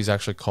policy is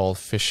actually called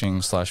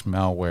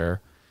phishing/malware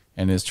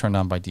and is turned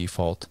on by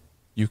default.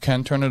 You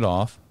can turn it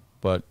off,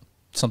 but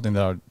something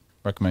that I would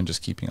recommend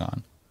just keeping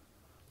on.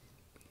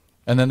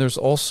 And then there's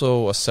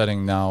also a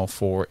setting now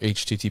for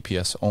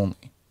HTTPS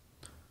only.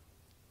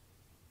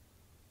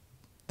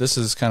 This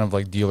is kind of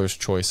like dealer's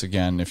choice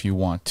again if you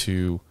want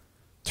to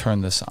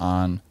turn this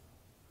on.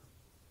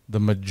 The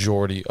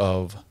majority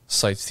of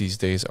sites these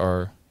days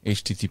are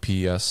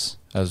HTTPS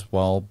as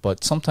well,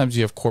 but sometimes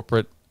you have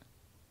corporate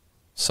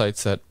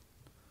sites that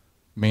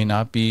may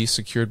not be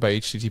secured by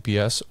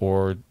HTTPS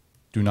or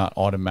do not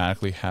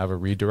automatically have a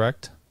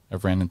redirect.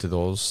 I've ran into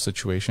those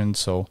situations,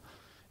 so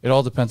it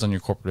all depends on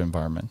your corporate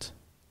environment.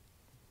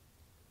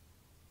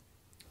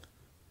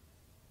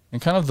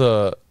 And kind of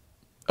the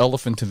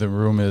elephant in the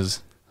room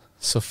is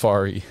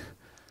Safari.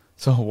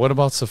 So what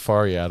about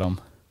Safari, Adam?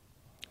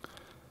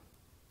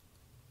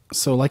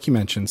 So like you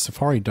mentioned,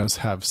 Safari does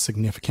have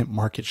significant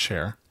market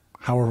share.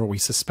 However, we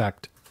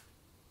suspect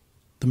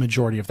the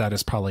majority of that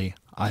is probably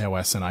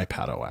iOS and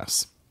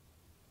iPadOS.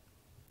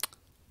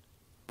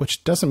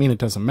 Which doesn't mean it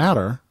doesn't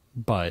matter,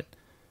 but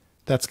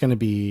that's going to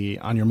be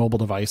on your mobile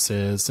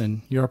devices,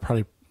 and you're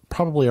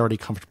probably already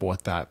comfortable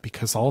with that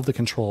because all of the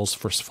controls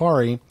for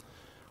Safari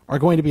are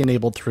going to be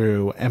enabled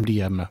through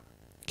MDM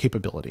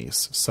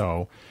capabilities.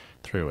 So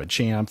through a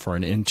Jamf or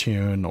an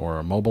Intune or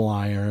a Mobile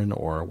Iron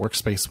or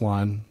Workspace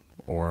ONE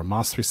or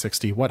Moz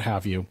 360, what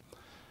have you.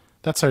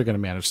 That's how you're going to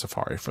manage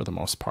Safari for the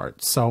most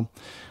part. So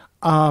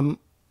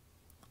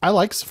I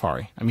like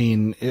Safari. I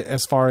mean,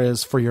 as far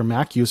as for your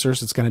Mac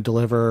users, it's going to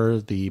deliver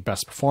the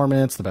best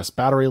performance, the best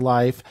battery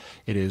life.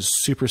 It is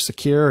super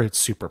secure. It's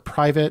super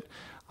private.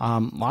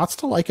 Lots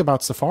to like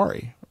about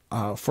Safari,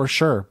 for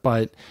sure.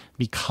 But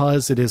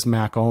because it is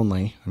Mac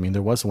only, I mean,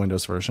 there was a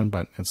Windows version,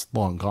 but it's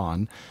long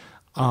gone.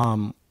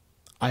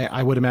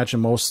 I would imagine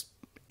most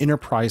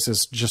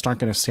enterprises just aren't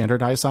going to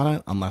standardize on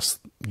it unless,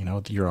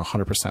 you're a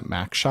 100%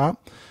 Mac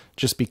shop,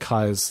 just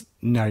because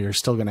now you're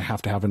still going to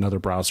have another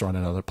browser on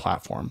another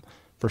platform.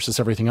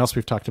 Versus everything else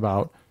we've talked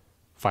about,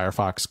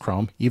 Firefox,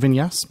 Chrome, even,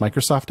 yes,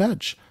 Microsoft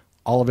Edge,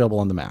 all available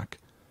on the Mac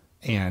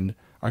and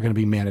are going to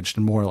be managed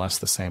in more or less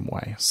the same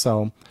way.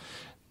 So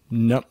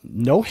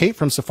no hate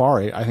from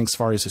Safari. I think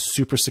Safari is a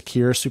super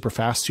secure, super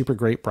fast, super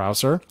great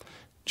browser.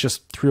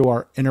 Just through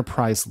our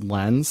enterprise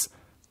lens,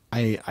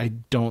 I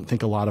don't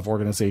think a lot of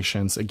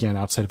organizations, again,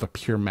 outside of a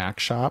pure Mac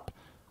shop,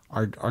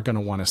 are going to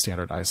want to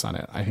standardize on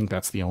it. I think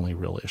that's the only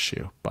real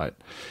issue. But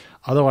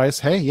otherwise,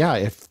 hey,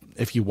 yeah,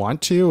 if you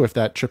want to, if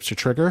that trips your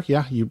trigger,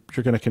 yeah, you're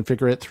going to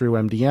configure it through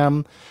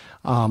MDM.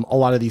 A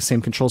lot of these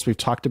same controls we've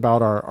talked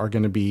about are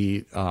going to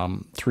be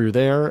through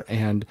there,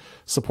 and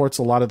supports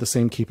a lot of the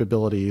same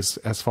capabilities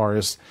as far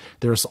as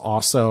there's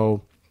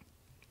also,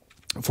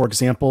 for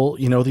example,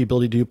 the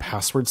ability to do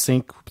password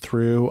sync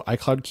through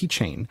iCloud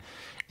Keychain.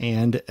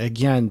 And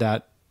again,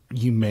 that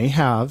you may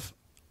have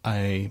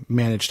a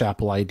managed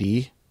Apple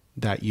ID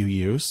that you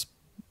use,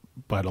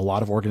 but a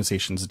lot of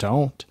organizations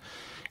don't.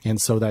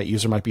 And so that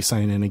user might be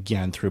signing in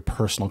again through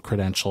personal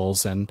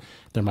credentials, and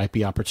there might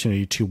be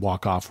opportunity to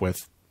walk off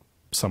with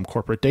some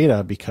corporate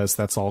data because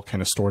that's all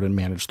kind of stored and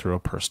managed through a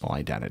personal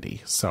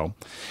identity. So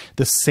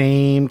the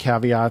same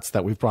caveats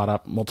that we've brought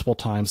up multiple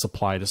times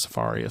apply to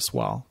Safari as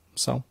well.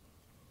 So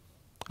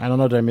I don't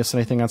know, did I miss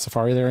anything on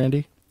Safari there,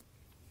 Andy?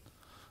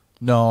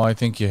 No, I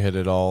think you hit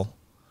it all.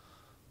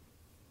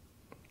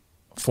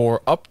 For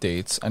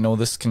updates, I know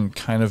this can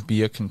kind of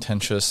be a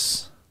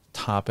contentious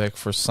topic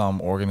for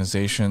some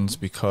organizations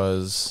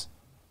because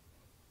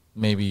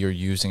maybe you're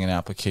using an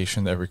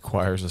application that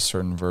requires a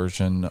certain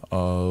version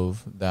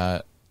of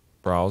that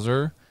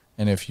browser.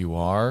 And if you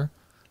are,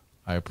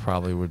 I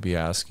probably would be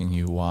asking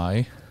you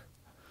why.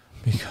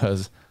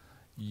 Because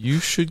you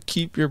should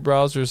keep your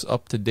browsers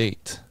up to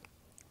date.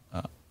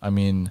 I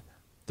mean,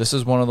 this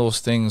is one of those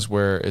things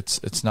where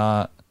it's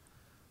not,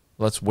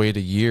 let's wait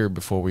a year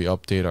before we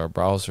update our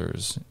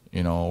browsers,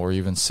 or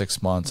even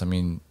 6 months. I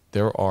mean,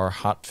 there are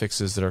hot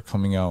fixes that are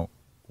coming out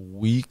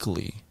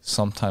weekly,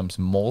 sometimes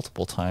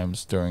multiple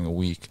times during a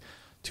week,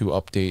 to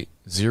update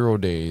 0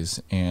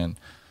 days and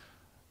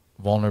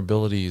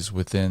vulnerabilities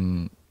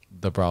within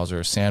the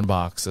browser,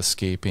 sandbox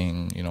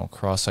escaping,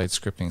 cross-site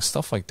scripting,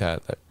 stuff like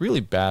that. That really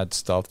bad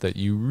stuff that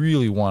you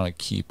really want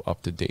to keep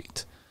up to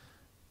date.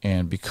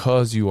 And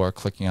because you are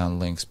clicking on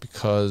links,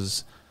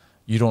 because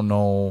you don't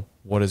know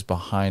what is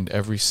behind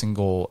every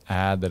single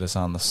ad that is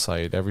on the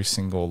site, every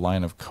single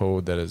line of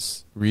code that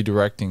is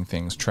redirecting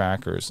things,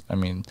 trackers. I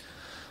mean,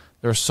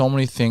 there are so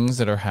many things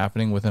that are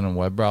happening within a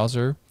web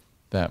browser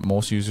that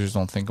most users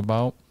don't think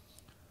about,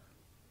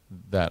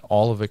 that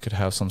all of it could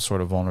have some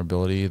sort of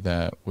vulnerability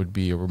that would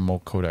be a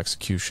remote code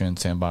execution,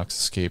 sandbox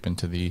escape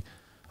into the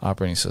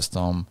operating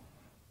system,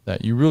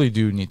 that you really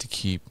do need to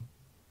keep.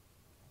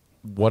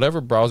 Whatever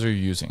browser you're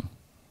using,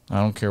 I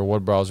don't care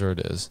what browser it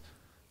is,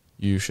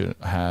 you should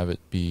have it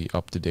be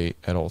up to date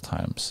at all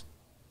times.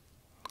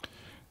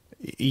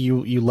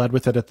 You led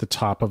with it at the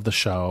top of the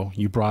show.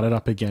 You brought it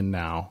up again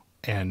now,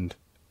 and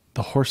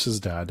the horse is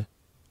dead,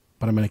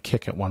 but I'm going to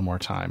kick it one more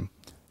time.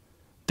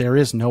 There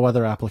is no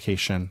other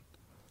application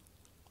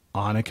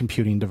on a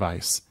computing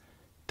device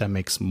that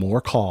makes more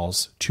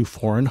calls to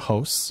foreign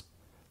hosts,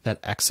 that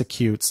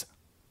executes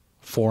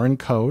foreign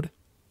code,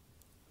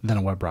 than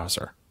a web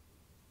browser.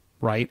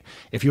 Right?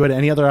 If you had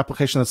any other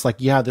application that's like,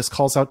 yeah, this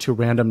calls out to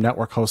random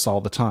network hosts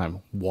all the time.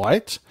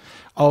 What?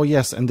 Oh,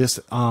 yes. And this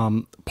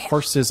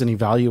parses and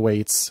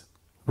evaluates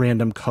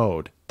random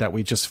code that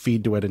we just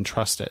feed to it and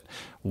trust it.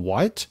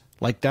 What?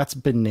 Like, that's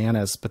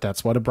bananas, but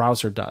that's what a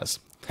browser does.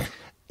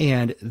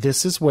 And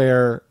this is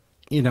where,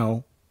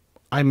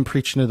 I'm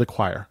preaching to the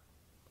choir.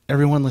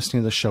 Everyone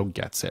listening to the show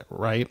gets it,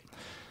 right?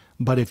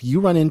 But if you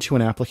run into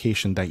an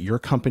application that your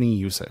company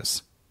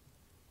uses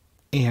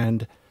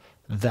and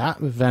that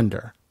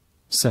vendor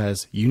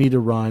says you need to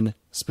run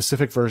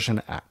specific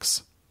version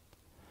X,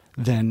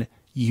 then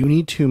you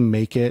need to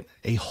make it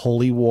a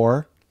holy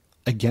war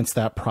against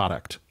that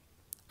product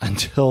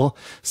until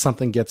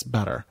something gets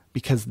better,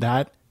 because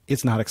that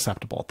is not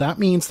acceptable. That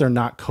means they're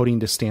not coding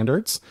to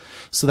standards.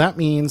 So that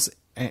means,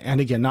 and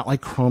again, not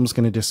like Chrome's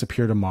going to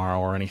disappear tomorrow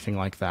or anything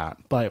like that,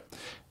 but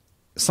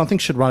something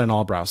should run in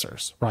all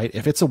browsers, right?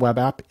 If it's a web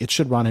app, it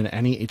should run in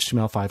any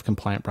HTML5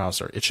 compliant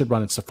browser. It should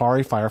run in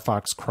Safari,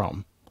 Firefox,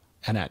 Chrome,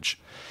 and Edge,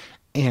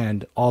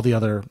 and all the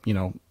other,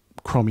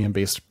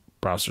 Chromium-based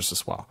browsers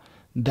as well.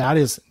 That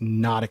is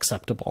not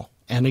acceptable.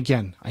 And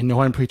again, I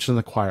know I'm preaching to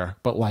the choir,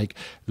 but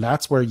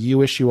that's where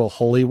you issue a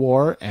holy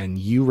war and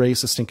you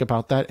raise a stink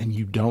about that, and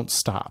you don't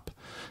stop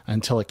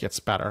until it gets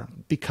better.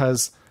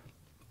 Because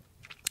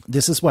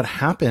this is what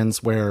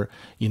happens where,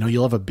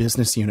 you'll have a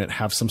business unit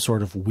have some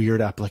sort of weird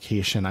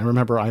application. I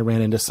remember I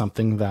ran into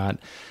something that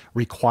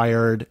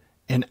required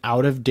an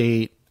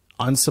out-of-date,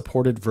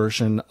 unsupported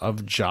version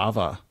of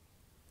Java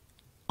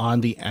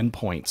on the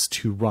endpoints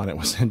to run. It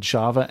was a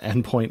Java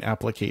endpoint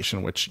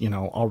application, which,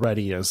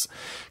 already is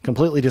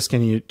completely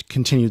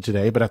discontinued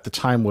today, but at the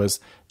time was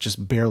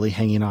just barely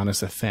hanging on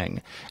as a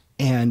thing.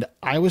 And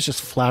I was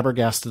just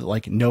flabbergasted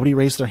that nobody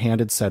raised their hand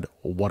and said,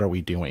 what are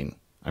we doing?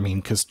 I mean,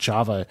 because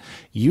Java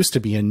used to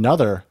be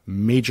another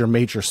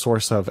major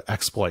source of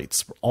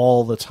exploits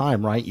all the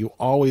time, right? You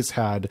always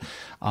had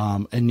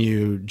a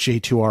new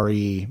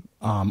J2RE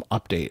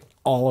update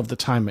all of the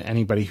time.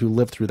 Anybody who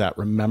lived through that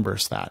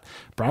remembers that.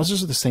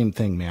 Browsers are the same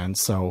thing, man.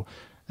 So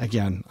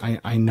again,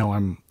 I know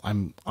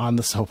I'm on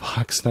the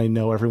soapbox, and I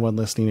know everyone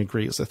listening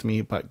agrees with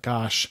me, but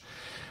gosh,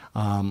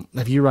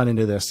 if you run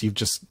into this,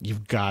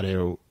 you've got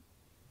to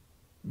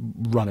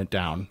run it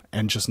down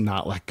and just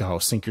not let go,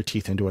 sink your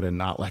teeth into it and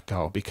not let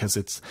go, because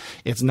it's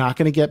not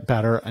going to get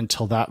better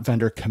until that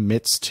vendor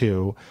commits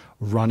to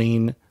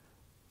running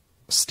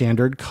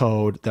standard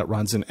code that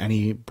runs in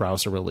any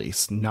browser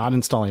release. Not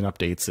installing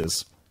updates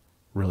is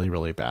really,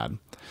 really bad.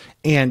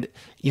 And,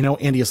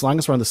 Andy, as long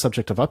as we're on the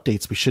subject of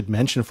updates, we should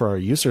mention for our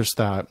users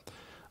that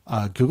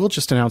Google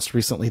just announced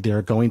recently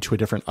they're going to a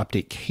different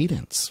update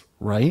cadence,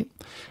 right?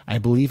 I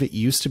believe it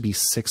used to be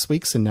 6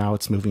 weeks and now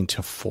it's moving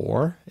to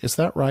 4. Is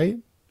that right?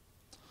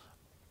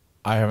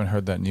 I haven't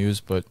heard that news,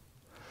 but...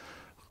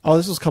 Oh,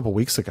 this was a couple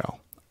weeks ago.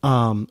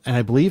 And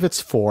I believe it's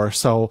 4.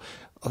 So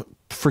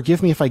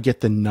forgive me if I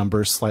get the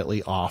numbers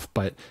slightly off,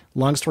 but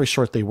long story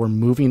short, they were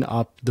moving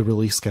up the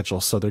release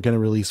schedule. So they're going to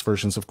release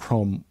versions of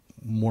Chrome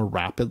more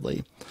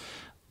rapidly.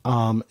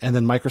 And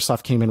then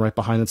Microsoft came in right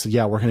behind and said,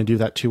 yeah, we're going to do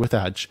that too with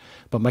Edge.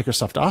 But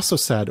Microsoft also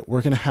said,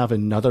 we're going to have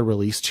another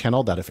release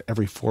channel that if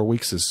every 4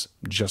 weeks is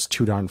just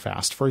too darn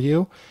fast for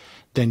you,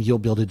 then you'll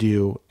be able to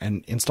do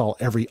and install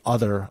every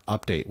other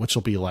update, which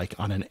will be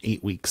on an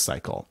 8-week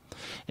cycle.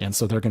 And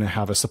so they're going to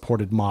have a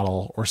supported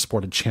model or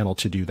supported channel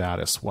to do that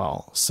as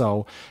well.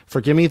 So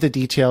forgive me the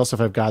details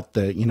if I've got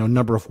the,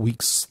 number of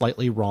weeks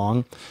slightly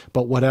wrong,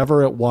 but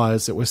whatever it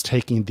was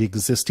taking the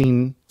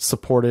existing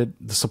the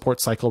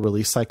support cycle,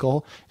 release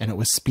cycle, and it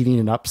was speeding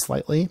it up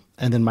slightly.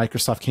 And then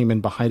Microsoft came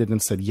in behind it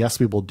and said, yes,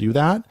 we will do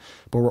that,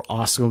 but we're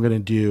also going to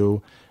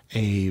do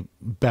a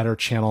better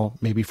channel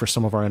maybe for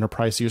some of our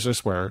enterprise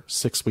users where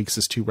 6 weeks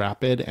is too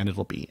rapid and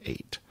it'll be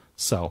 8.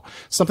 So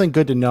something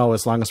good to know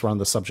as long as we're on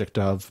the subject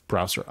of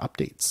browser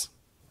updates.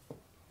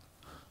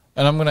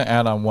 And I'm going to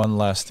add on one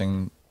last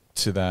thing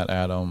to that,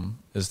 Adam,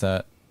 is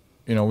that,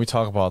 we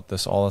talk about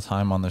this all the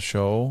time on the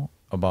show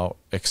about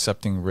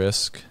accepting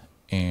risk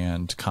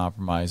and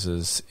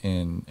compromises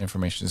in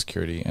information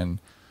security. And,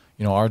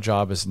 our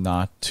job is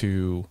not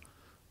to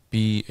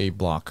be a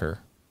blocker,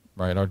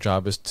 right? Our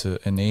job is to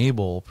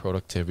enable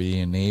productivity,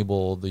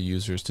 enable the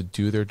users to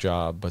do their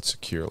job, but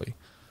securely.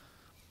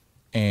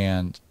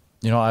 And,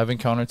 I've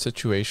encountered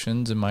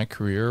situations in my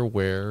career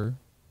where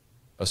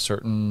a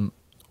certain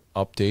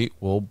update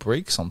will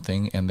break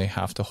something and they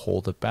have to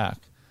hold it back.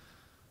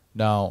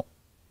 Now,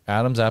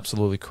 Adam's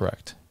absolutely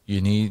correct.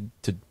 You need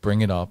to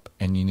bring it up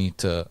and you need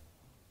to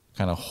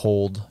kind of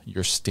hold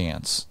your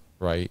stance,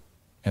 right?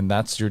 And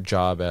that's your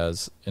job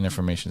as an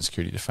information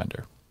security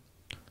defender.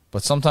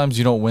 But sometimes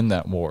you don't win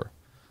that war.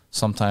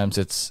 Sometimes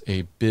it's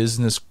a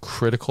business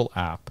critical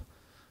app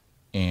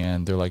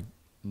and they're like,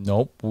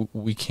 nope,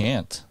 we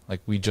can't.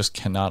 Like, we just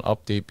cannot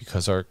update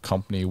because our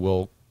company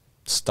will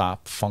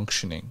stop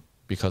functioning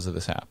because of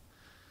this app.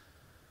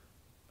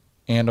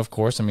 And of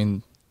course,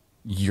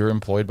 you're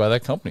employed by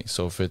that company.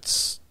 So if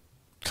it's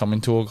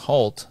coming to a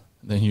halt,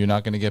 then you're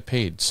not going to get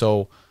paid.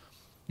 So,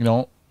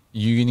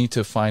 you need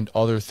to find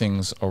other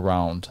things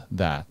around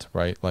that,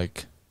 right?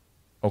 Like,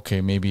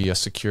 okay, maybe a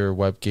secure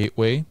web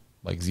gateway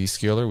like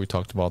Zscaler, we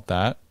talked about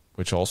that,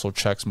 which also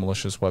checks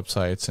malicious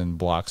websites and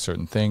blocks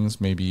certain things.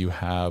 Maybe you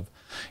have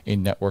a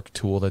network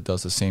tool that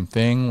does the same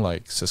thing,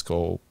 like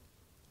Cisco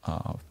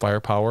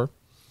Firepower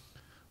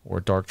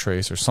or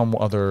Darktrace or some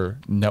other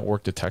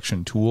network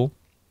detection tool.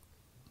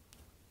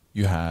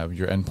 You have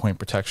your endpoint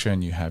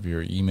protection, you have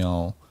your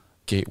email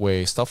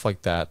gateway, stuff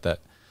like that, that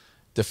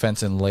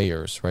defense in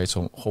layers, right?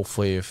 So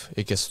hopefully if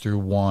it gets through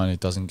one, it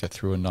doesn't get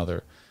through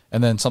another.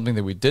 And then something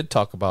that we did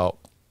talk about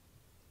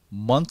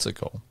months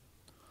ago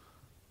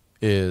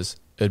is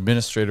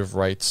administrative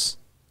rights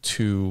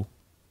to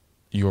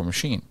your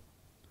machine.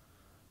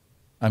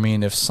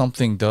 If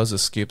something does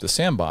escape the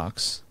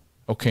sandbox,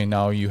 okay,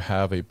 now you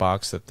have a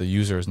box that the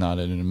user is not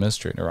an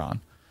administrator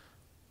on.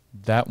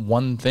 That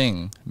one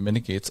thing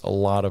mitigates a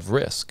lot of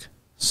risk.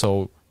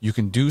 So you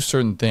can do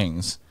certain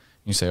things.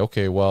 You say,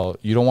 okay, well,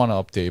 you don't want to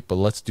update, but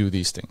let's do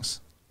these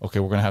things. Okay,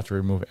 we're going to have to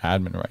remove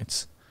admin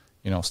rights,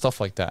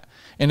 stuff like that.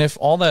 And if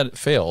all that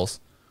fails,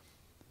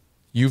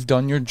 you've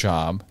done your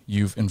job.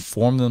 You've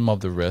informed them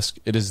of the risk.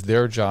 It is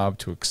their job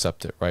to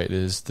accept it, right? It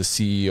is the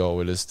CEO.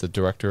 It is the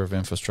director of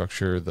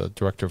infrastructure, the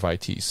director of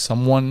IT,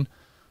 someone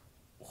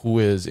who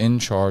is in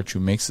charge, who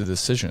makes the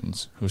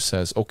decisions, who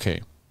says,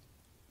 okay,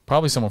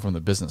 probably someone from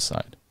the business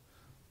side.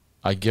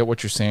 I get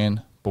what you're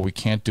saying, but we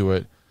can't do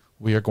it.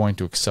 We are going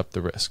to accept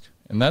the risk.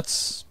 And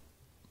that's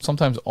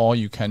sometimes all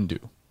you can do,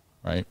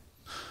 right?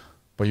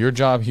 But your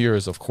job here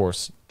is, of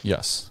course,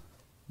 yes,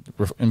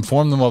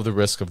 inform them of the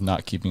risk of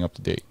not keeping up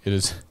to date. It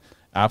is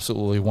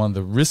absolutely one of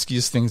the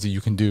riskiest things that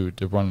you can do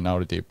to run an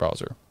out-of-date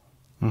browser.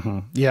 Mm-hmm.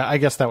 Yeah, I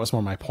guess that was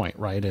more my point,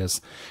 right?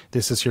 Is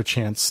this is your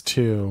chance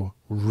to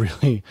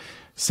really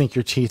sink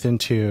your teeth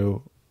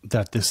into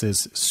that this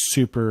is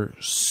super,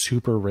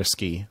 super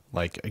risky.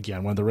 Like,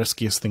 again, one of the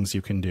riskiest things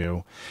you can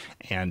do,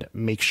 and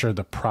make sure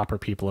the proper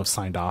people have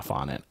signed off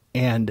on it.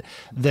 And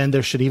then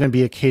there should even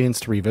be a cadence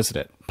to revisit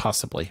it,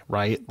 possibly,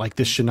 right? Like,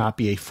 this should not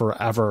be a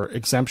forever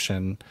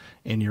exemption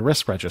in your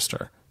risk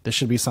register. This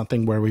should be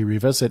something where we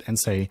revisit and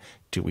say,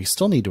 do we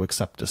still need to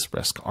accept this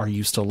risk? Are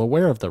you still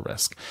aware of the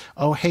risk?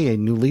 Oh, hey, a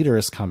new leader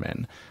has come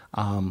in.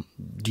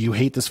 Do you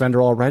hate this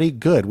vendor already?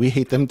 Good. We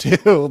hate them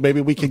too.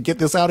 Maybe we can get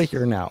this out of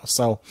here now.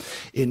 So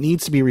it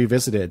needs to be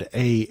revisited.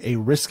 A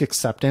risk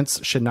acceptance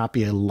should not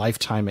be a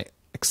lifetime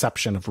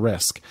exception of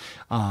risk,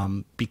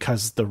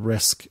 because the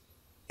risk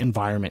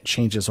environment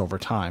changes over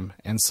time.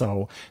 And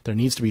so there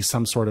needs to be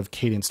some sort of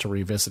cadence to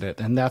revisit it.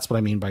 And that's what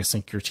I mean by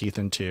sink your teeth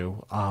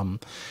into.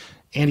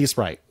 Andy's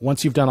right.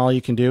 Once you've done all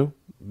you can do,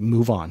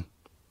 move on.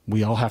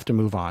 We all have to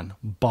move on.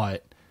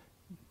 But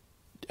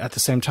at the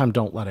same time,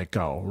 don't let it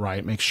go,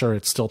 right? Make sure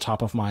it's still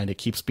top of mind. It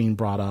keeps being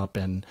brought up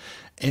and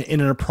in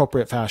an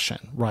appropriate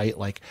fashion, right?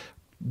 Like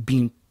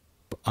being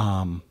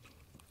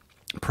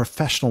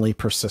professionally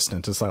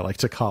persistent, as I like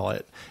to call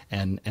it,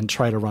 and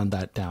try to run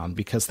that down,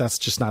 because that's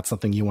just not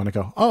something you want to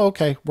go, oh,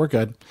 okay, we're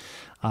good.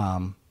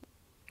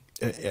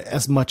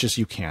 As much as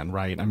you can,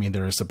 right? I mean,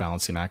 there is a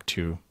balancing act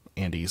to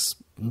Andy's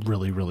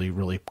really, really,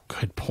 really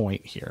good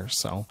point here.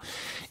 So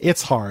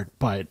it's hard,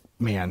 but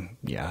man,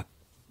 yeah,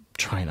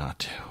 try not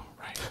to,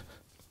 right?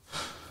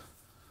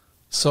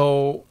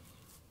 So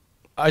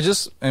I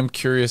just am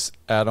curious,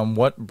 Adam,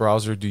 what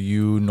browser do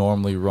you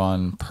normally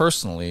run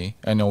personally?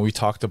 I know we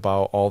talked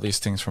about all these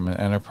things from an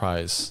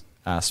enterprise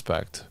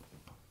aspect,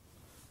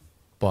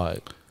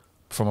 but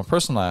from a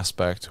personal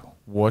aspect,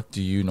 what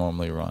do you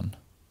normally run?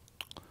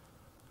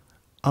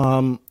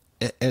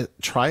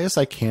 Try as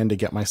I can to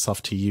get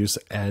myself to use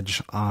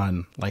Edge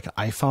on like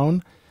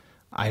iPhone.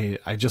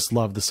 I just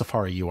love the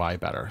Safari UI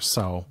better.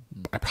 So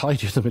I probably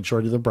do the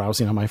majority of the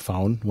browsing on my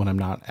phone when I'm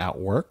not at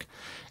work.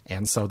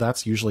 And so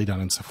that's usually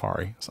done in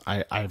Safari. So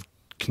I've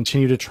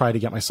continued to try to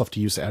get myself to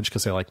use Edge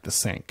because I like the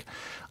sync.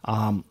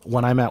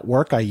 When I'm at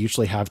work, I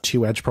usually have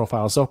two Edge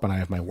profiles open. I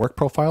have my work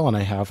profile and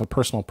I have a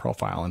personal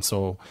profile. And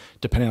so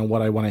depending on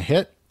what I want to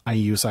hit, I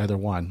use either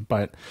one.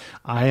 But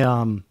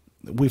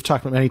we've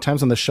talked many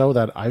times on the show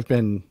that I've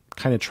been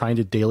kind of trying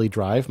to daily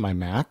drive my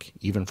Mac,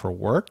 even for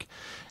work.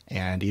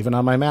 And even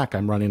on my Mac,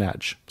 I'm running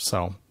Edge.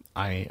 So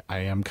I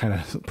am kind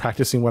of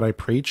practicing what I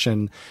preach,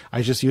 and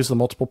I just use the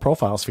multiple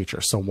profiles feature.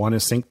 So one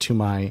is synced to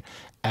my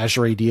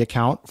Azure AD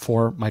account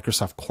for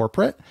Microsoft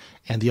Corporate,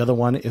 and the other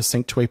one is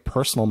synced to a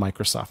personal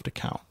Microsoft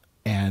account.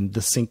 And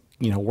the sync,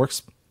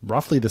 works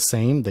roughly the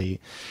same. They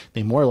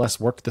more or less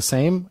work the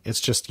same.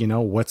 It's just,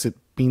 what's it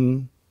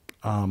being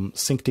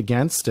synced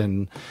against,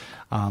 and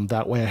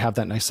that way I have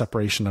that nice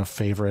separation of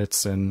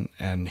favorites and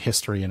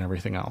history and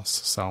everything else.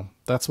 So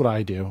that's what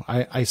I do.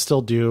 I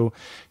still do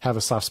have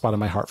a soft spot in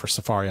my heart for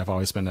Safari. I've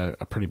always been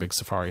a pretty big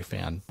Safari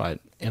fan, but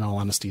in all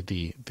honesty,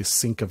 the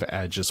sync of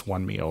Edge just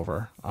won me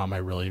over. I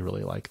really,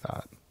 really like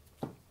that.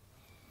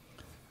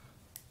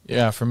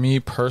 Yeah, for me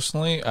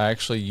personally, I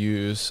actually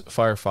use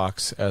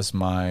Firefox as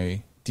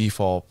my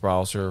default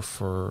browser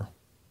for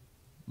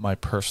my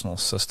personal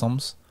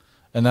systems.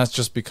 And that's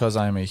just because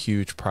I'm a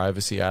huge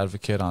privacy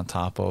advocate on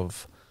top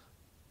of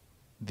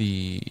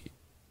the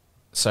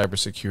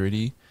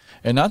cybersecurity.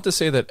 And not to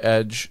say that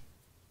Edge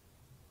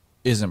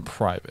isn't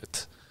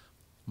private.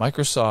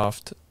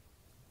 Microsoft,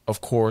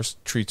 of course,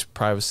 treats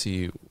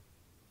privacy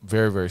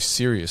very, very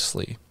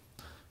seriously.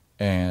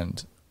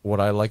 And what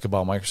I like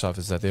about Microsoft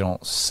is that they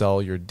don't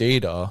sell your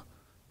data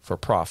for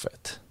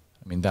profit.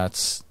 I mean,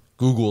 that's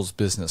Google's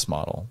business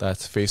model.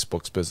 That's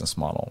Facebook's business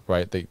model,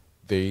 right?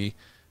 They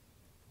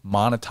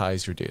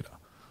monetize your data.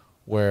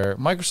 Where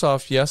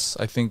Microsoft, yes,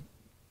 I think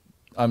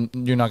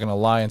you're not going to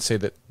lie and say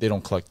that they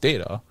don't collect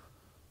data,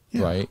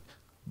 right?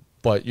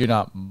 But you're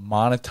not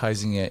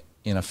monetizing it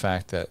in a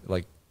fact that,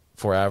 like,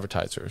 for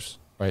advertisers,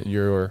 right?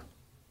 You're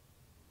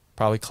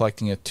probably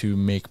collecting it to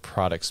make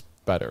products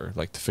better,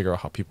 like to figure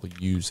out how people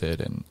use it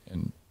and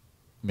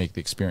make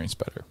the experience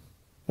better.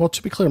 Well,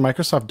 to be clear,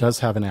 Microsoft does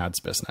have an ads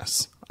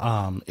business.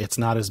 It's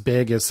not as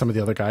big as some of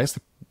the other guys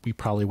that we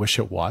probably wish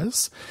it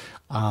was.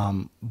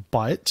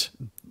 But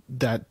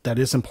that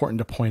is important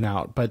to point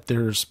out. But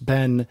there's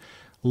been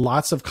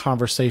lots of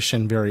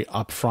conversation very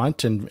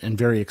upfront and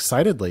very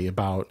excitedly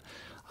about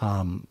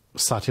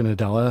Satya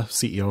Nadella,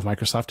 CEO of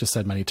Microsoft, has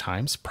said many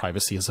times,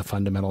 privacy is a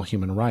fundamental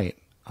human right,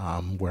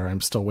 where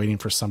I'm still waiting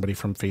for somebody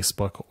from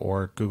Facebook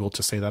or Google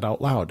to say that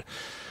out loud.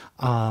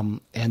 And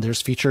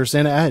there's features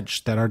in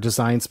Edge that are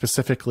designed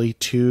specifically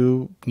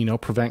to,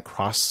 prevent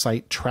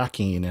cross-site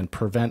tracking and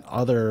prevent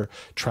other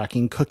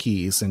tracking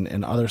cookies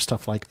and other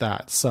stuff like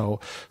that. So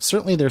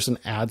certainly there's an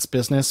ads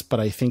business, but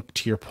I think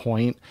to your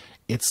point,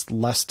 it's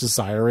less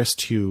desirous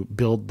to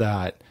build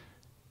that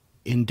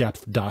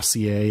in-depth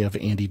dossier of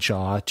Andy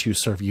Jaw to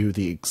serve you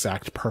the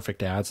exact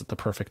perfect ads at the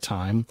perfect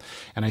time.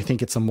 And I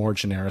think it's a more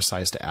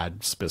genericized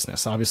ads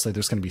business. Obviously,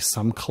 there's going to be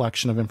some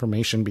collection of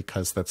information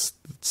because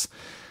it's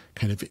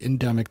kind of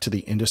endemic to the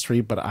industry,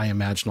 but I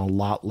imagine a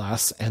lot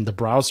less. And the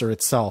browser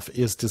itself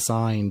is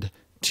designed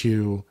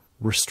to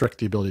restrict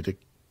the ability to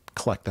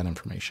collect that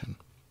information.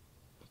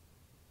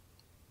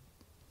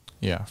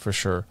 Yeah, for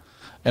sure.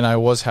 And I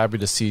was happy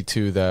to see,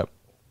 too, that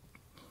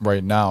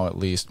right now, at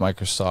least,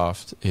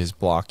 Microsoft is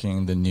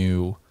blocking the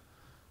new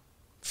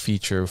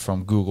feature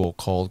from Google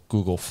called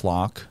Google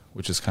Flock,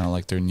 which is kind of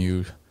like their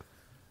new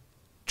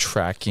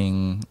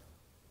tracking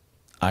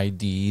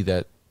ID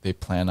that they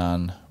plan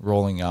on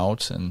rolling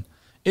out. And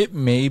it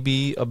may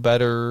be a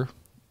better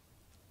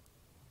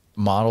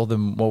model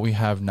than what we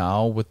have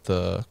now with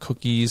the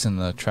cookies and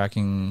the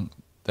tracking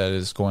that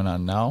is going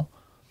on now.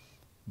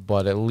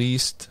 But at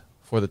least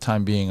for the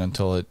time being,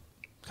 until it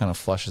kind of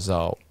fleshes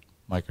out,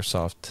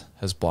 Microsoft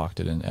has blocked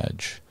it in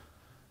Edge.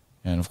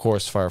 And of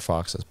course,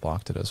 Firefox has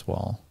blocked it as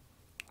well.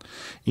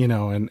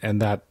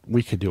 And that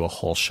we could do a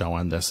whole show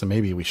on this, and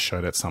maybe we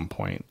should at some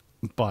point.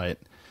 But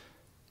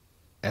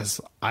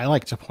as I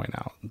like to point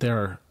out, there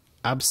are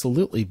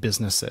absolutely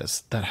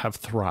businesses that have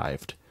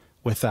thrived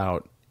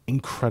without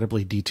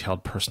incredibly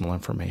detailed personal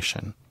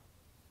information.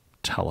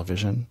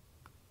 Television,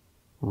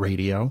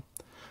 radio,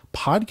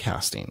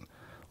 podcasting.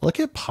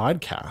 Look at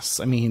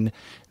podcasts. I mean,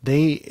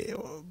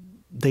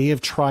 they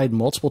have tried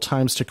multiple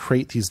times to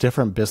create these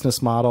different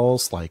business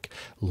models like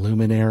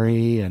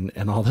Luminary and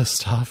all this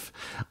stuff,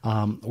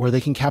 where they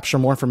can capture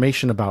more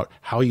information about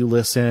how you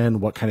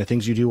listen, what kind of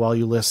things you do while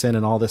you listen,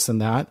 and all this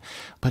and that.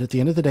 But at the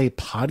end of the day,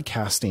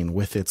 podcasting,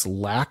 with its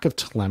lack of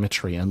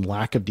telemetry and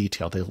lack of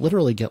detail, they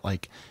literally get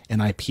like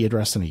an IP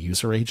address and a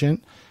user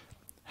agent,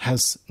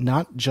 has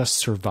not just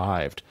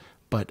survived,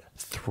 but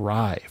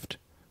thrived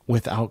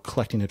without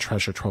collecting a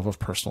treasure trove of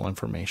personal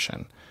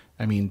information.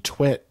 I mean,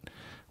 Twit,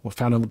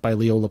 founded by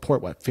Leo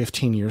Laporte,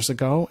 15 years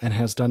ago, and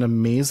has done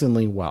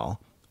amazingly well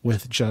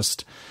with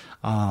just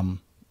an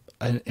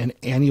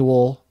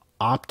annual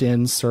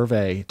opt-in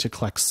survey to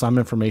collect some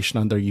information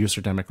on their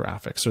user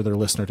demographics or their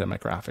listener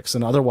demographics.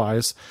 And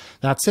otherwise,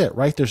 that's it,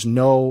 right? There's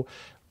no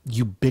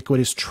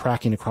ubiquitous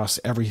tracking across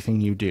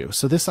everything you do.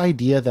 So this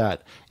idea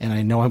that, and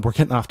I know we're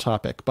getting off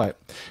topic, but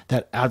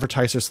that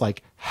advertisers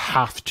like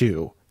have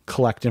to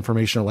collect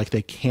information or like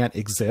they can't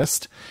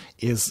exist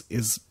is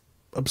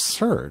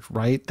absurd,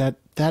 right?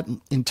 That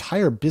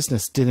entire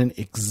business didn't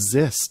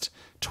exist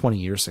 20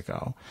 years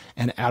ago,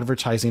 and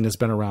advertising has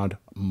been around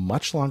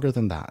much longer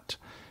than that.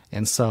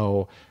 And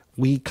so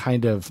we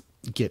kind of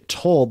get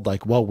told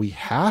like, well, we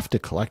have to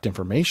collect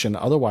information,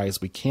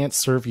 otherwise we can't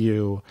serve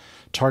you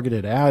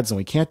targeted ads, and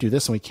we can't do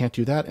this and we can't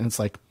do that. And it's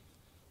like,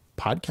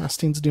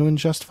 podcasting's doing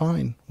just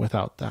fine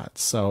without that.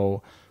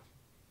 So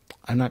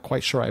I'm not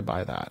quite sure I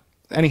buy that.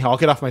 Anyhow, I'll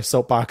get off my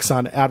soapbox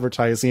on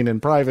advertising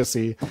and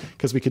privacy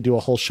because we could do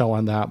a whole show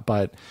on that.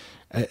 But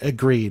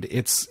agreed,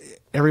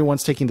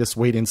 everyone's taking this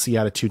wait and see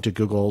attitude to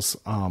Google's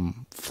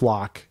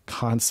flock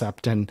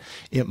concept, and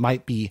it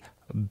might be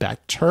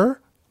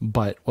better.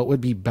 But what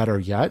would be better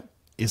yet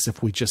is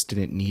if we just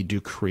didn't need to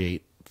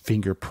create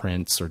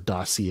fingerprints or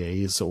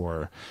dossiers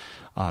or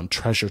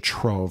treasure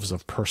troves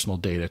of personal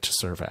data to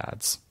serve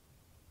ads.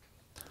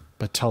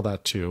 But tell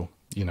that to,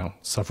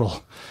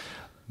 several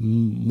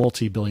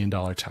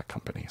multi-billion-dollar tech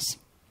companies.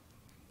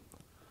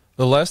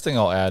 The last thing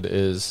I'll add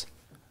is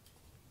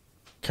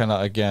kind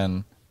of,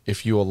 again,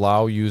 if you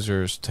allow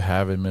users to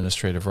have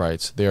administrative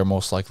rights, they are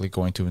most likely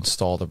going to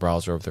install the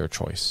browser of their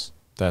choice.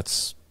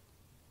 That's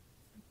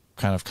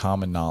kind of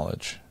common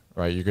knowledge,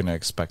 right? You're going to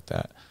expect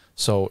that.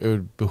 So it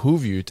would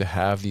behoove you to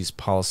have these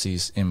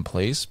policies in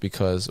place,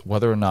 because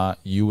whether or not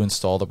you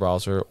install the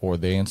browser or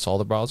they install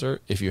the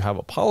browser, if you have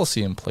a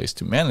policy in place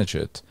to manage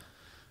it,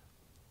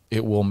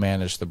 it will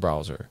manage the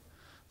browser.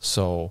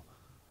 So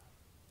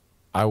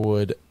I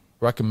would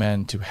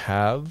recommend to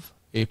have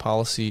a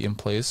policy in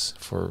place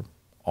for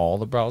all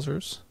the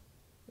browsers,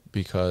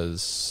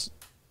 because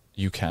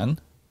you can.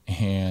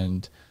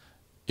 And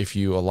if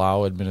you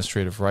allow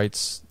administrative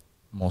rights,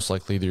 most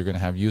likely you're going to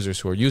have users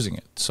who are using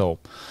it. So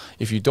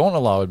if you don't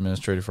allow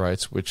administrative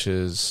rights, which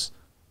is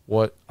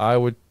what I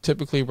would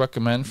typically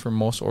recommend for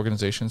most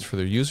organizations for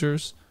their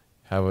users,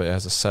 have it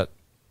as a set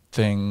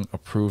thing,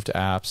 approved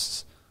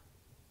apps,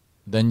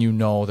 then you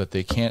know that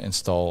they can't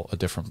install a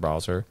different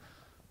browser.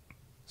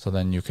 So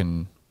then you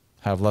can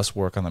have less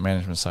work on the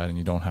management side and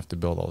you don't have to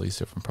build all these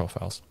different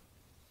profiles.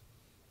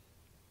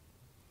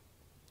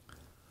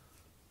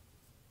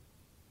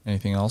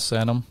 Anything else,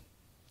 Adam?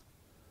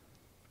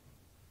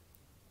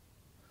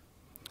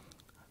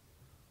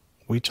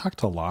 We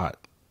talked a lot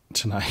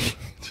tonight.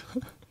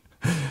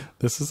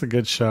 This is a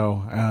good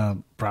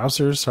show.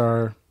 Browsers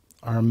are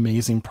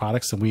amazing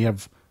products, and we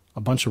have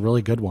a bunch of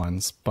really good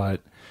ones,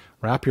 but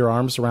wrap your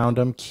arms around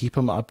them, keep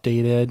them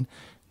updated,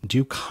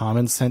 do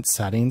common sense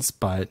settings.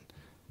 But,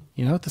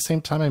 at the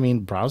same time, I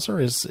mean, browser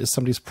is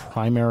somebody's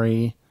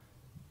primary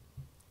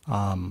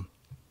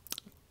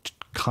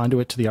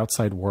conduit to the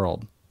outside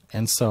world.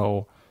 And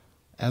so,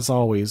 as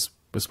always,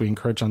 as we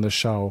encourage on this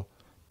show,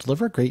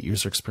 deliver a great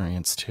user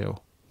experience too.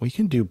 We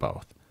can do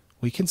both.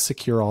 We can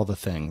secure all the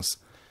things,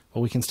 but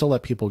we can still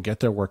let people get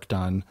their work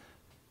done,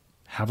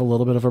 have a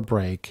little bit of a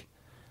break,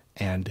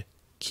 and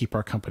keep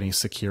our company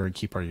secure and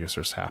keep our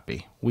users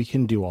happy. We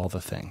can do all the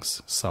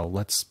things. So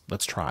let's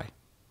try.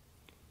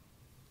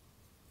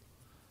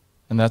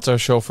 And that's our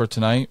show for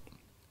tonight.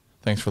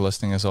 Thanks for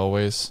listening as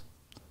always.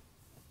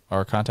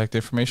 Our contact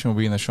information will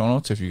be in the show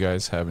notes if you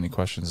guys have any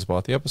questions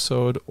about the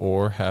episode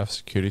or have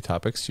security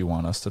topics you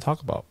want us to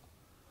talk about.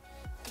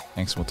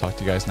 Thanks, and we'll talk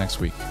to you guys next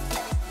week.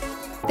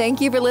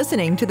 Thank you for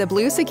listening to the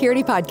Blue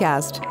Security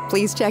Podcast.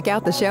 Please check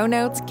out the show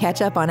notes,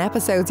 catch up on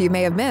episodes you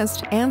may have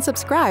missed, and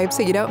subscribe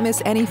so you don't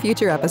miss any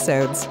future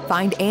episodes.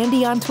 Find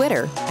Andy on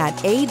Twitter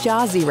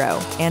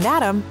 @AJaw0 and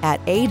Adam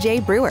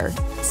 @AJ Brewer.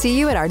 See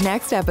you at our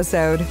next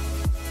episode.